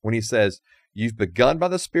 3 when he says, you've begun by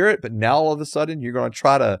the Spirit, but now all of a sudden you're going to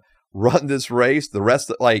try to run this race. The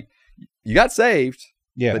rest of, you got saved,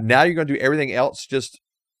 but now you're going to do everything else just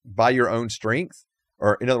by your own strength,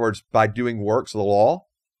 or in other words, by doing works of the law.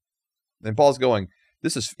 And Paul's going,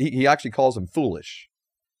 he actually calls them foolish.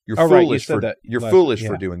 You're foolish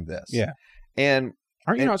for doing this. Yeah. And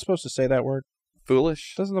aren't you not supposed to say that word?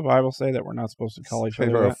 Foolish? Doesn't the Bible say that we're not supposed to call each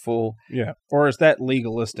other a fool? Yeah. Or is that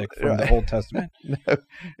legalistic from the Old Testament? No,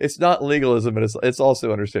 it's not legalism, but it's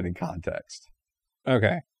also understanding context.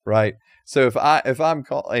 Okay. Right. So if I'm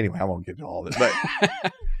called, anyway, I won't get into all of it,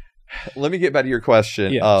 but let me get back to your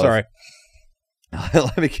question. Yeah. Sorry.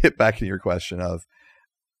 Let me get back to your question of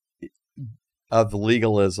the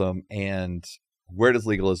legalism and where does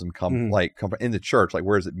legalism come from in the church? Like,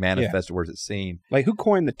 where is it manifested? Where is it seen? Like, who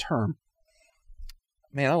coined the term?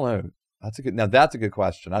 Man, I don't know. That's a good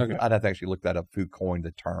question. I'd have to actually look that up. Who coined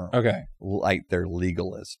the term? Okay. Like they're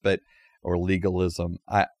legalists, but or legalism.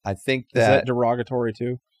 I think Is that derogatory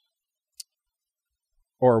too?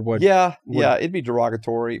 Or would it'd be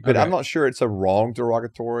derogatory, but Okay. I'm not sure it's a wrong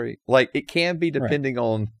derogatory. Like it can be depending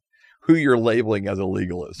on who you're labeling as a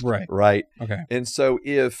legalist, right? Okay. And so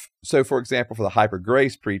for example, for the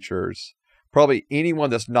HyperGrace preachers, probably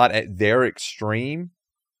anyone that's not at their extreme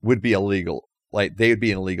would be illegal. Like they would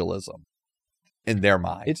be in legalism in their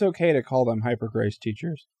mind. It's okay to call them HyperGrace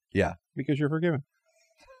teachers. Yeah. Because you're forgiven.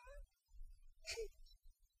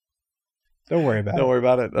 Don't worry about it. Don't worry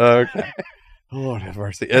about it. Okay. Lord have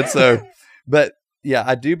mercy. And so, but yeah,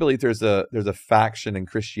 I do believe there's a faction in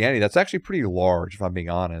Christianity that's actually pretty large, if I'm being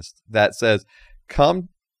honest, that says, come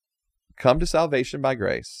to salvation by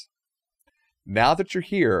grace. Now that you're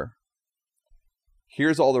here,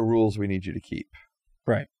 here's all the rules we need you to keep.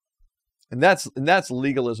 Right. And that's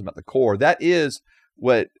legalism at the core. That is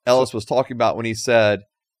what Ellis was talking about when he said,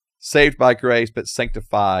 saved by grace, but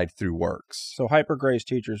sanctified through works. So HyperGrace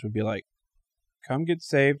teachers would be like, come get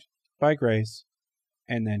saved by grace,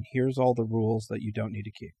 and then here's all the rules that you don't need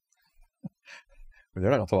to keep. They're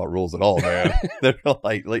not going to talk about rules at all, man. They're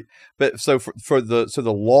like, but so for the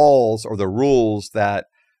laws or the rules that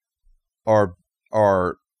are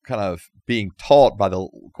kind of being taught by the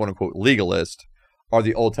quote unquote legalist are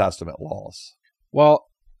the Old Testament laws. Well,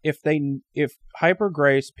 if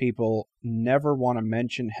HyperGrace people never want to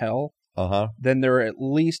mention hell, then they're at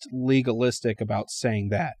least legalistic about saying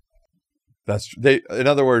that. In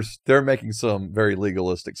other words, they're making some very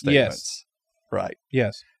legalistic statements. Yes. Right.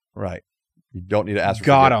 Yes. Right. You don't need to ask for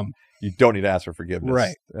Got forgiveness. them. You don't need to ask for forgiveness.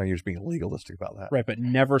 Right. You're just being legalistic about that. Right, but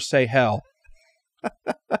never say hell.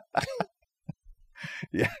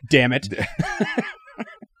 Yeah. Damn it.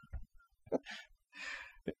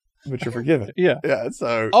 But you're forgiven. Yeah. Yeah.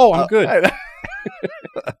 So. Oh, I'm good.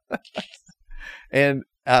 And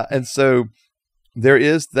so there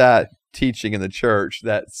is that teaching in the church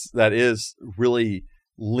that is really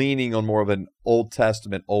leaning on more of an Old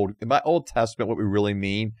Testament. In my Old Testament, what we really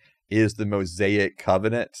mean is the Mosaic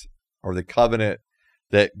covenant, or the covenant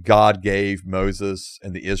that God gave Moses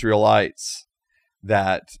and the Israelites,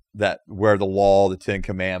 that where the law, the 10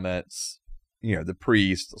 Commandments, the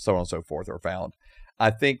priests, so on and so forth are found.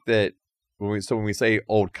 I think that when we say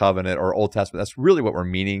Old Covenant or Old Testament, that's really what we're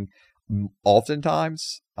meaning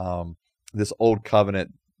oftentimes. This Old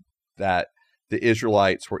Covenant that the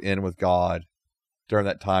Israelites were in with God during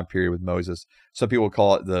that time period with Moses. Some people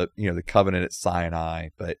call it the covenant at Sinai.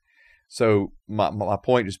 But so my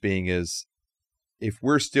point just being is, if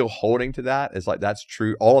we're still holding to that, it's like that's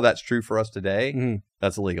true. All of that's true for us today. Mm-hmm.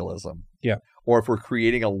 That's legalism. Yeah. Or if we're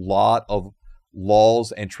creating a lot of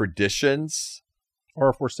laws and traditions, or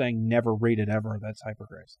if we're saying never read it ever, that's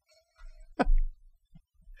HyperGrace. Which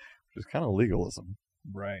is kind of legalism.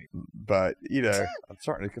 Right. But I'm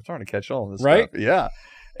starting to catch on to this right? stuff. Yeah.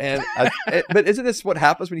 And but isn't this what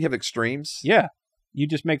happens when you have extremes? Yeah. You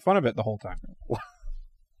just make fun of it the whole time.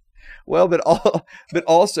 Well, but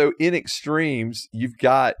also in extremes, you've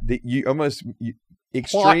got extremes.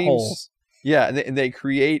 Plot holes. Yeah, and they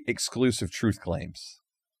create exclusive truth claims.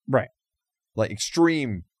 Right. Like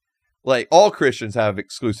extreme, like all Christians have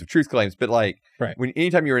exclusive truth claims, but like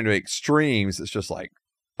anytime you're into extremes, it's just like,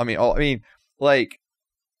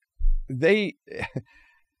 they.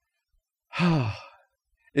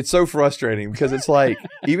 It's so frustrating because it's like,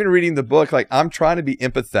 even reading the book, like I'm trying to be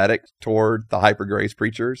empathetic toward the HyperGrace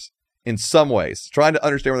preachers in some ways, trying to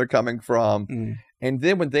understand where they're coming from. Mm. And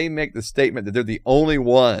then when they make the statement that they're the only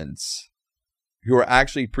ones who are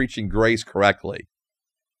actually preaching grace correctly,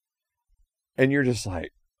 and you're just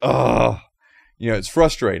like, oh, it's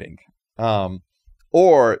frustrating.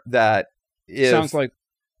 Or that if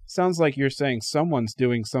sounds like you're saying someone's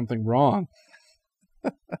doing something wrong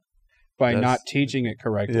by not teaching it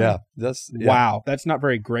correctly. Yeah. Wow. That's not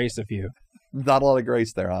very grace of you. Not a lot of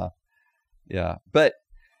grace there, huh? Yeah. But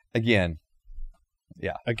again,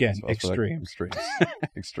 extremes.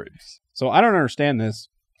 Extremes. So I don't understand this.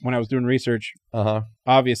 When I was doing research,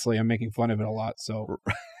 obviously I'm making fun of it a lot. So,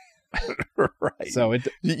 right. So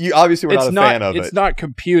you obviously were not a fan of it. It's not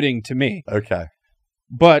computing to me. Okay.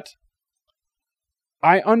 But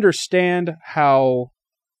I understand how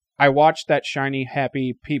I watched that Shiny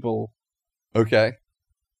Happy People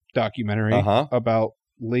documentary about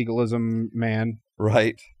legalism man.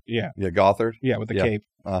 Right. Yeah. Yeah, Gothard. Yeah, with the cape.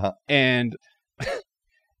 And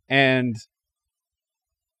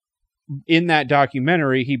in that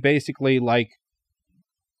documentary, he basically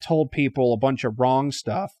told people a bunch of wrong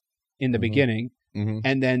stuff in the beginning. Mm-hmm.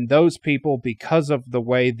 And then those people, because of the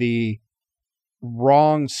way the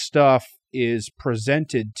wrong stuff is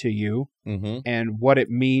presented to you and what it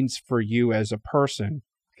means for you as a person,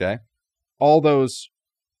 all those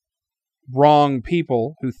wrong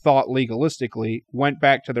people who thought legalistically went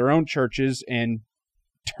back to their own churches and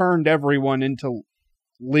turned everyone into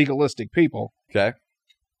legalistic people. Okay.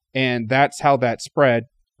 And that's how that spread.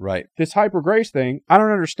 Right. This HyperGrace thing, I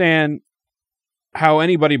don't understand how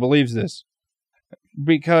anybody believes this.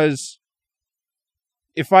 Because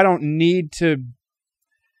if I don't need to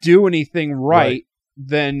do anything right.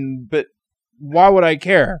 Then but why would I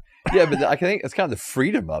care? Yeah, but I think it's kind of the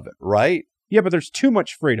freedom of it, right? Yeah, but there's too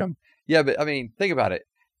much freedom. Yeah, but I mean, think about it.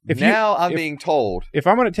 If I'm being told. If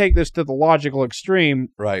I'm going to take this to the logical extreme,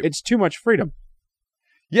 right, it's too much freedom.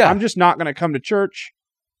 Yeah. I'm just not going to come to church.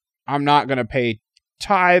 I'm not going to pay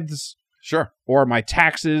tithes. Sure. Or my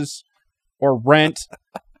taxes or rent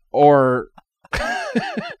or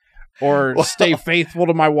or stay faithful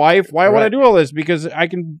to my wife. Why would I do all this? Because I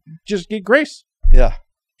can just get grace. Yeah.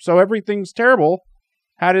 So everything's terrible.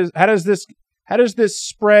 How does this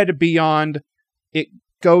spread beyond it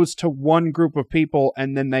goes to one group of people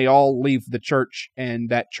and then they all leave the church and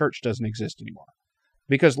that church doesn't exist anymore?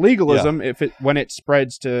 Because legalism, when it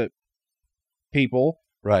spreads to people,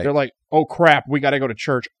 they're like, oh crap, we got to go to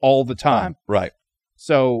church all the time. Right.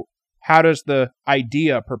 So how does the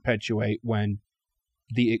idea perpetuate when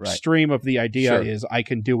the extreme of the idea is I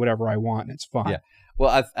can do whatever I want and it's fine? Yeah.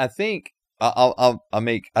 Well, I think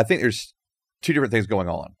I think there's two different things going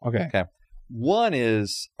on. Okay. One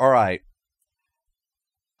is, all right,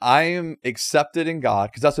 I am accepted in God,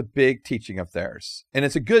 because that's a big teaching of theirs. And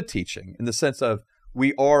it's a good teaching in the sense of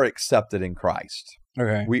we are accepted in Christ.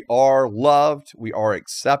 Okay. We are loved. We are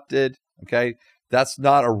accepted. Okay. That's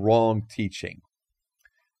not a wrong teaching.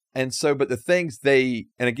 And so, but the things and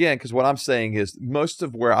again, because what I'm saying is most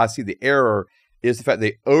of where I see the error is the fact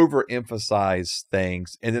they overemphasize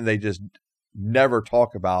things and then they just never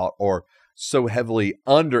talk about or so heavily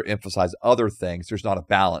underemphasize other things. There's not a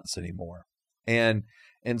balance anymore. And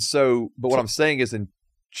so, but what I'm saying is in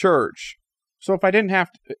church. So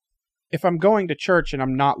if I'm going to church and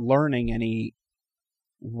I'm not learning any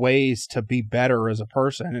ways to be better as a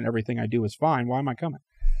person and everything I do is fine, why am I coming?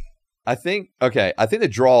 I think the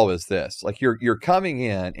draw is this. Like you're coming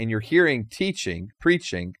in and you're hearing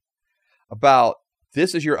preaching about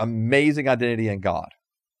this is your amazing identity in God.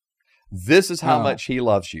 This is how much He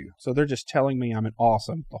loves you. So they're just telling me I'm an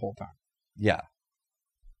awesome the whole time. Yeah.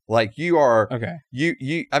 Like you are. Okay.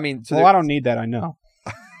 I mean. So I don't need that. I know.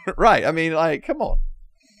 Right. I mean, like, come on.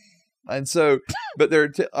 And so, but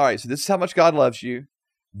all right. So this is how much God loves you.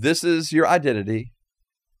 This is your identity.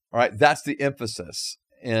 All right. That's the emphasis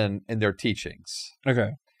in their teachings.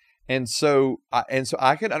 Okay. And so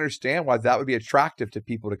I can understand why that would be attractive to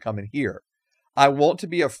people to come and hear. I want to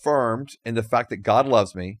be affirmed in the fact that God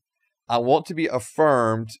loves me. I want to be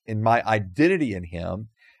affirmed in my identity in Him.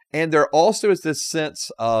 And there also is this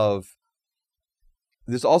sense of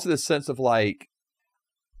like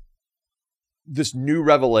this new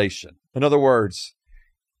revelation. In other words,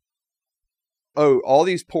 all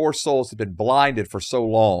these poor souls have been blinded for so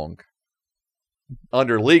long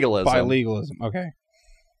under legalism. By legalism, okay.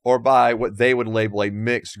 Or by what they would label a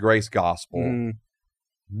mixed grace gospel. Mm.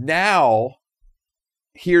 Now,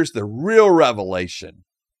 here's the real revelation.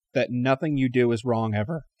 That nothing you do is wrong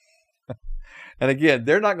ever. And again,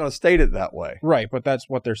 they're not going to state it that way. Right, but that's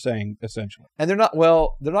what they're saying, essentially. And they're not going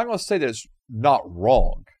to say that it's not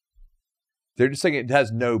wrong. They're just saying it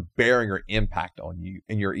has no bearing or impact on you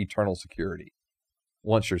and your eternal security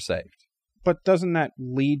once you're saved. But doesn't that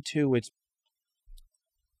lead to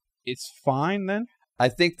it's fine then? I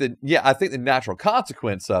think the natural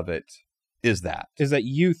consequence of it is that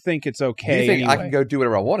you think it's okay. You think anyway. I can go do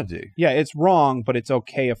whatever I want to do. Yeah, it's wrong, but it's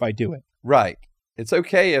okay if I do it. Right. It's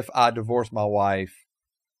okay if I divorce my wife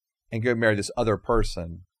and go marry this other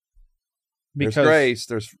person. Because there's grace,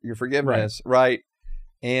 there's your forgiveness, right?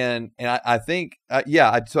 And I think,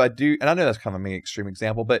 so I do, and I know that's kind of an extreme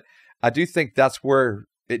example, but I do think that's where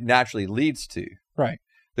it naturally leads to. Right.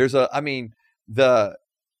 There's in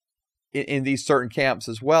these certain camps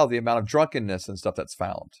as well, the amount of drunkenness and stuff that's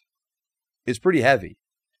found is pretty heavy.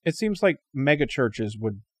 It seems like mega churches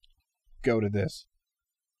would go to this.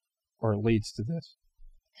 Or leads to this.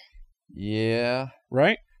 Yeah.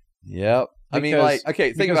 Right? Yep. I mean, like,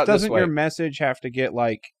 okay, think about it this way. Doesn't your message have to get,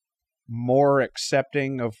 like, more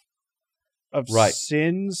accepting of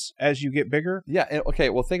sins as you get bigger? Yeah. And, okay,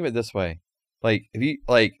 well, think of it this way. Like, if you,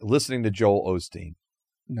 like, listening to Joel Osteen.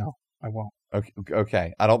 No, I won't.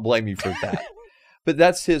 Okay. I don't blame you for that. But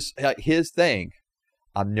that's his thing.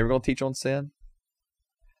 I'm never going to teach on sin.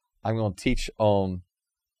 I'm going to teach on,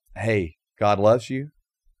 hey, God loves you.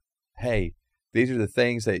 Hey, these are the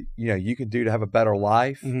things that you can do to have a better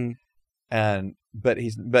life, mm-hmm. and but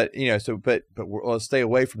let's stay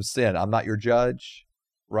away from sin. I'm not your judge,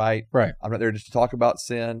 right? Right. I'm not there just to talk about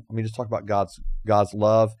sin. I mean, just talk about God's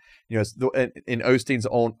love. In Osteen's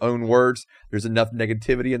own words, there's enough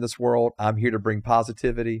negativity in this world. I'm here to bring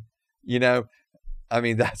positivity. I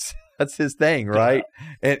mean, that's his thing, right?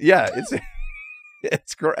 Yeah. And yeah,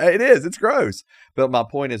 it's gross. But my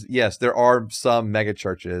point is, yes, there are some mega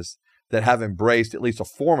churches that have embraced at least a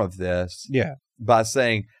form of this. Yeah. By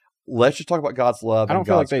saying, let's just talk about God's love and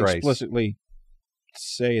God's grace. I don't feel like they explicitly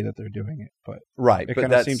say that they're doing it, but right. It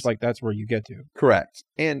kind of seems like that's where you get to. Correct.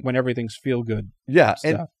 And when everything's feel good. Yeah.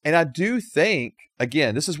 And I do think,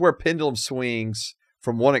 again, this is where pendulum swings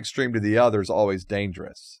from one extreme to the other is always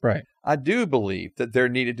dangerous. Right. I do believe that there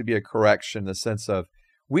needed to be a correction in the sense of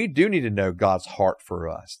we do need to know God's heart for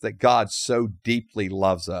us, that God so deeply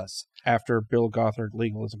loves us. After Bill Gothard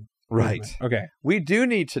legalism. Right. Okay. We do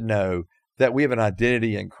need to know that we have an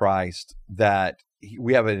identity in Christ, that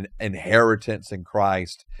we have an inheritance in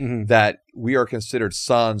Christ, mm-hmm. that we are considered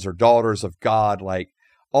sons or daughters of God. Like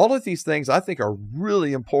all of these things I think are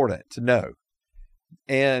really important to know.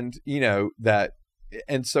 And,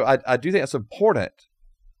 so I do think that's important,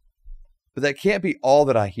 but that can't be all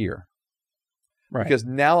that I hear. Right. Because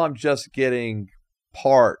now I'm just getting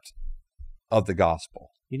part of the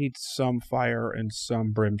gospel. You need some fire and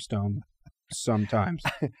some brimstone sometimes.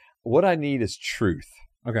 What I need is truth.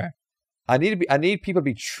 Okay. I need people to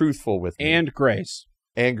be truthful with me. And grace.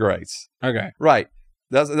 And grace. Okay. Right.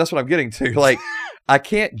 That's what I'm getting to. Like, I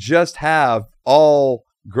can't just have all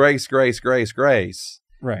grace.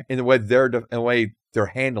 Right. In the way they're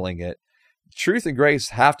handling it. Truth and grace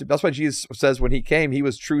have to. That's why Jesus says when he came, he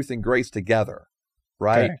was truth and grace together.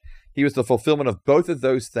 Right. Okay. He was the fulfillment of both of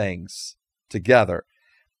those things together.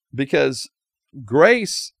 Because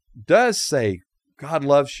grace does say God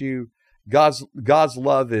loves you. God's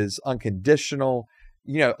love is unconditional.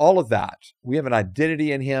 All of that. We have an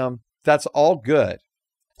identity in him. That's all good.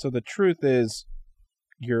 So the truth is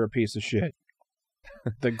you're a piece of shit.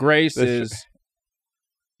 The grace is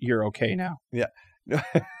you're okay now. Yeah.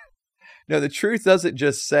 No, the truth doesn't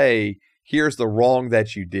just say, here's the wrong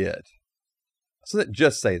that you did. It doesn't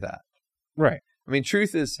just say that. Right. I mean,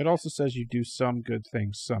 truth is... It also says you do some good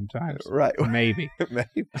things sometimes. Right. Maybe.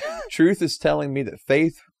 Maybe. Truth is telling me that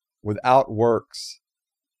faith without works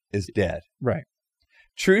is dead. Right.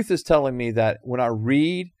 Truth is telling me that when I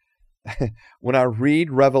read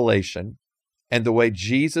Revelation and the way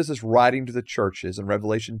Jesus is writing to the churches in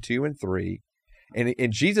Revelation 2 and 3,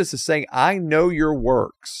 and Jesus is saying, I know your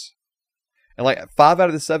works. And like 5 out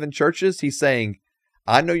of the 7 churches, he's saying,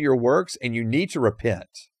 I know your works and you need to repent.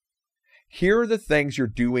 Here are the things you're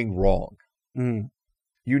doing wrong. Mm.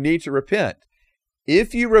 You need to repent.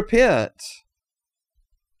 If you repent,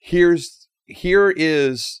 here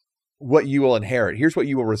is what you will inherit. Here's what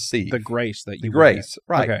you will receive. The grace that you will grace, get.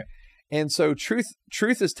 Right. Okay. And so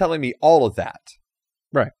truth is telling me all of that.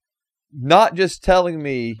 Right. Not just telling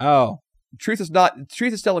me truth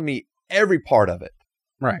is telling me every part of it.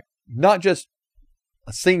 Right. Not just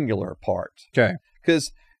a singular part. Okay.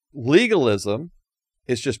 Because legalism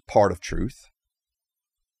is just part of truth.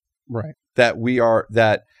 Right. That we are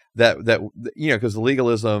because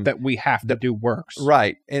legalism that we have to do works.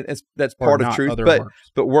 Right. And that's part of truth,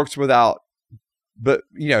 but works without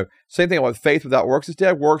same thing with faith without works is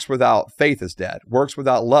dead, works without faith is dead. Works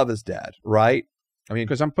without love is dead, right? I mean,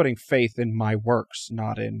 because I'm putting faith in my works,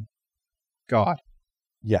 not in God.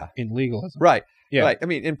 Yeah. In legalism. Right. Yeah. Right. I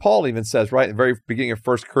mean, and Paul even says, right, at the very beginning of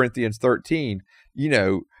 1 Corinthians 13,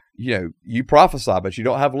 you prophesy, but you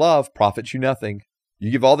don't have love, profits you nothing.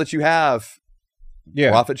 You give all that you have,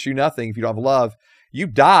 profits you nothing. If you don't have love, you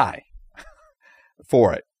die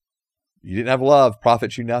for it. You didn't have love,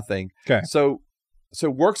 profits you nothing. Okay. So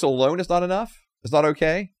works alone is not enough. It's not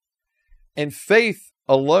okay. And faith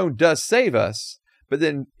alone does save us. But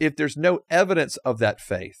then if there's no evidence of that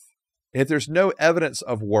faith, if there's no evidence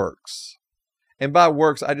of works, and by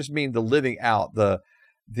works, I just mean the living out, the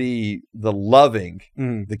loving,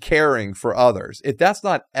 the caring for others. If that's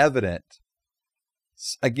not evident,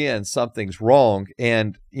 again, something's wrong.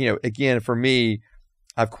 And, again, for me,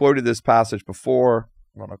 I've quoted this passage before.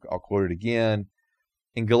 I'll quote it again.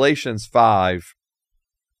 In Galatians 5,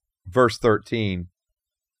 verse 13,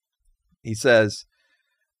 he says,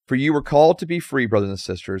 "For you were called to be free, brothers and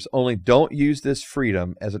sisters, only don't use this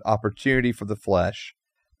freedom as an opportunity for the flesh,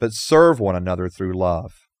 but serve one another through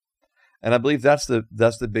love." And I believe that's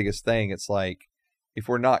the biggest thing. It's like, if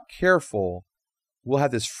we're not careful, we'll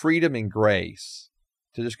have this freedom and grace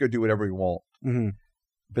to just go do whatever we want. Mm-hmm.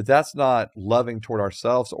 But that's not loving toward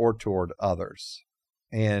ourselves or toward others.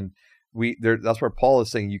 And that's where Paul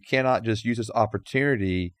is saying you cannot just use this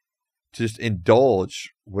opportunity to just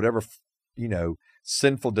indulge whatever,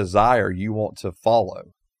 sinful desire you want to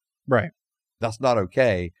follow. Right. That's not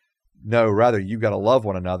okay. No, rather you got to love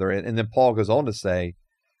one another. And then Paul goes on to say,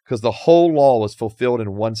 because the whole law was fulfilled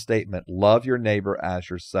in one statement, love your neighbor as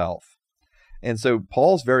yourself. And so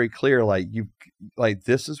Paul's very clear,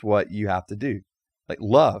 this is what you have to do.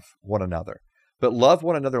 Love one another. But love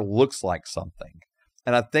one another looks like something.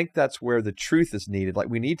 And I think that's where the truth is needed.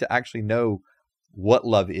 We need to actually know what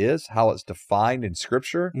love is, how it's defined in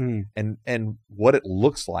Scripture, and what it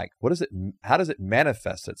looks like. How does it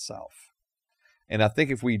manifest itself? And I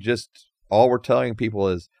think if we all we're telling people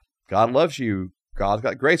is God loves you, God's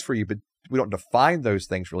got grace for you, but we don't define those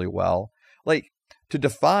things really well. To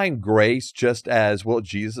define grace just as,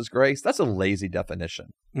 Jesus' grace, that's a lazy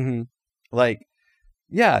definition. Mm-hmm.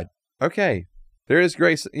 Yeah, okay, there is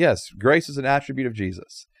grace. Yes, grace is an attribute of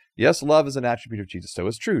Jesus. Yes, love is an attribute of Jesus. So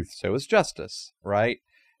is truth. So is justice, right?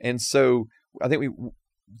 And so I think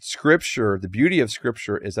Scripture, the beauty of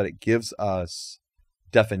Scripture is that it gives us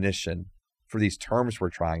definition for these terms we're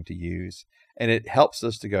trying to use. And it helps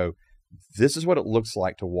us to go, this is what it looks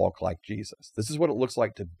like to walk like Jesus. This is what it looks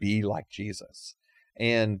like to be like Jesus.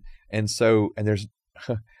 And there's,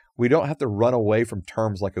 we don't have to run away from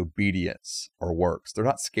terms like obedience or works. They're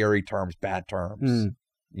not scary terms, bad terms.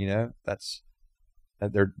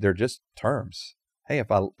 They're just terms. Hey,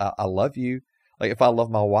 if I love you, if I love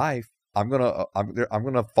my wife, I'm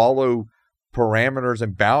gonna follow parameters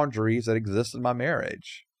and boundaries that exist in my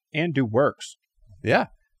marriage. And do works. Yeah.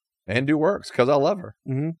 And do works because I love her.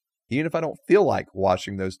 Mm-hmm. Even if I don't feel like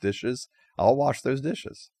washing those dishes, I'll wash those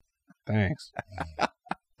dishes. Thanks.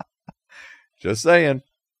 Just saying.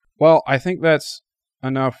 Well, I think that's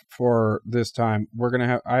enough for this time.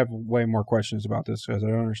 I have way more questions about this because I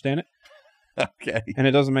don't understand it. Okay. And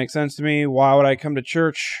it doesn't make sense to me. Why would I come to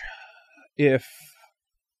church if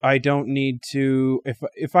I don't need to,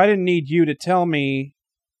 if I didn't need you to tell me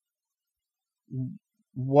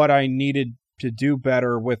what I needed to do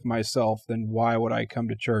better with myself, then why would I come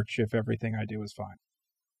to church if everything I do is fine?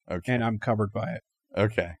 Okay. And I'm covered by it.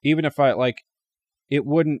 Okay. Even if I I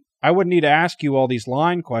wouldn't need to ask you all these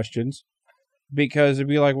line questions because it'd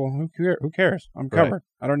be like, well, who cares? I'm covered. Right.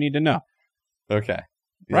 I don't need to know. Okay.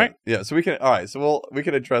 Yeah. Right? Yeah. So we can, all right. So we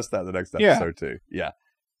can address that in the next episode too. Yeah.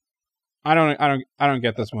 I don't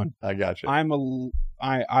get this one. I got you.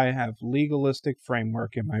 I have legalistic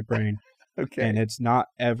framework in my brain. Okay. And it's not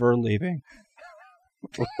ever leaving.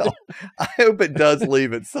 Well, I hope it does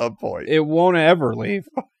leave at some point. It won't ever leave.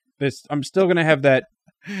 I'm still going to have that's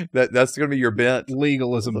going to be your bent.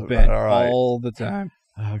 Legalism bent all the time.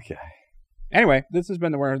 Okay. Anyway, this has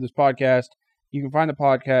been the Where This Podcast. You can find the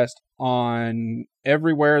podcast on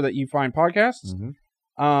everywhere that you find podcasts.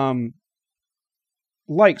 Mm-hmm.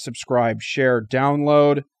 Subscribe, share,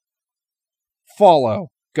 download,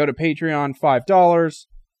 follow. Go to Patreon,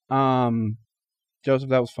 $5. Joseph,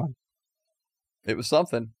 that was fun. It was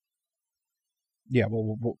something. Yeah,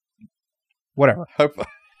 well whatever.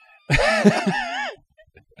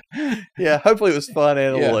 Yeah, hopefully it was fun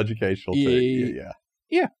and a little educational too.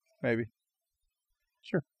 Yeah. Maybe.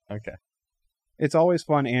 Sure. Okay. It's always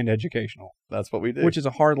fun and educational. That's what we do. Which is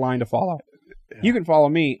a hard line to follow. Yeah. You can follow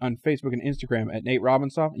me on Facebook and Instagram at Nate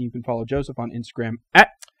Robinsoff, and you can follow Joseph on Instagram at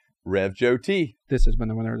RevJoeT. This has been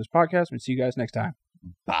the Winner of This Podcast. We'll see you guys next time.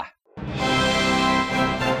 Bye.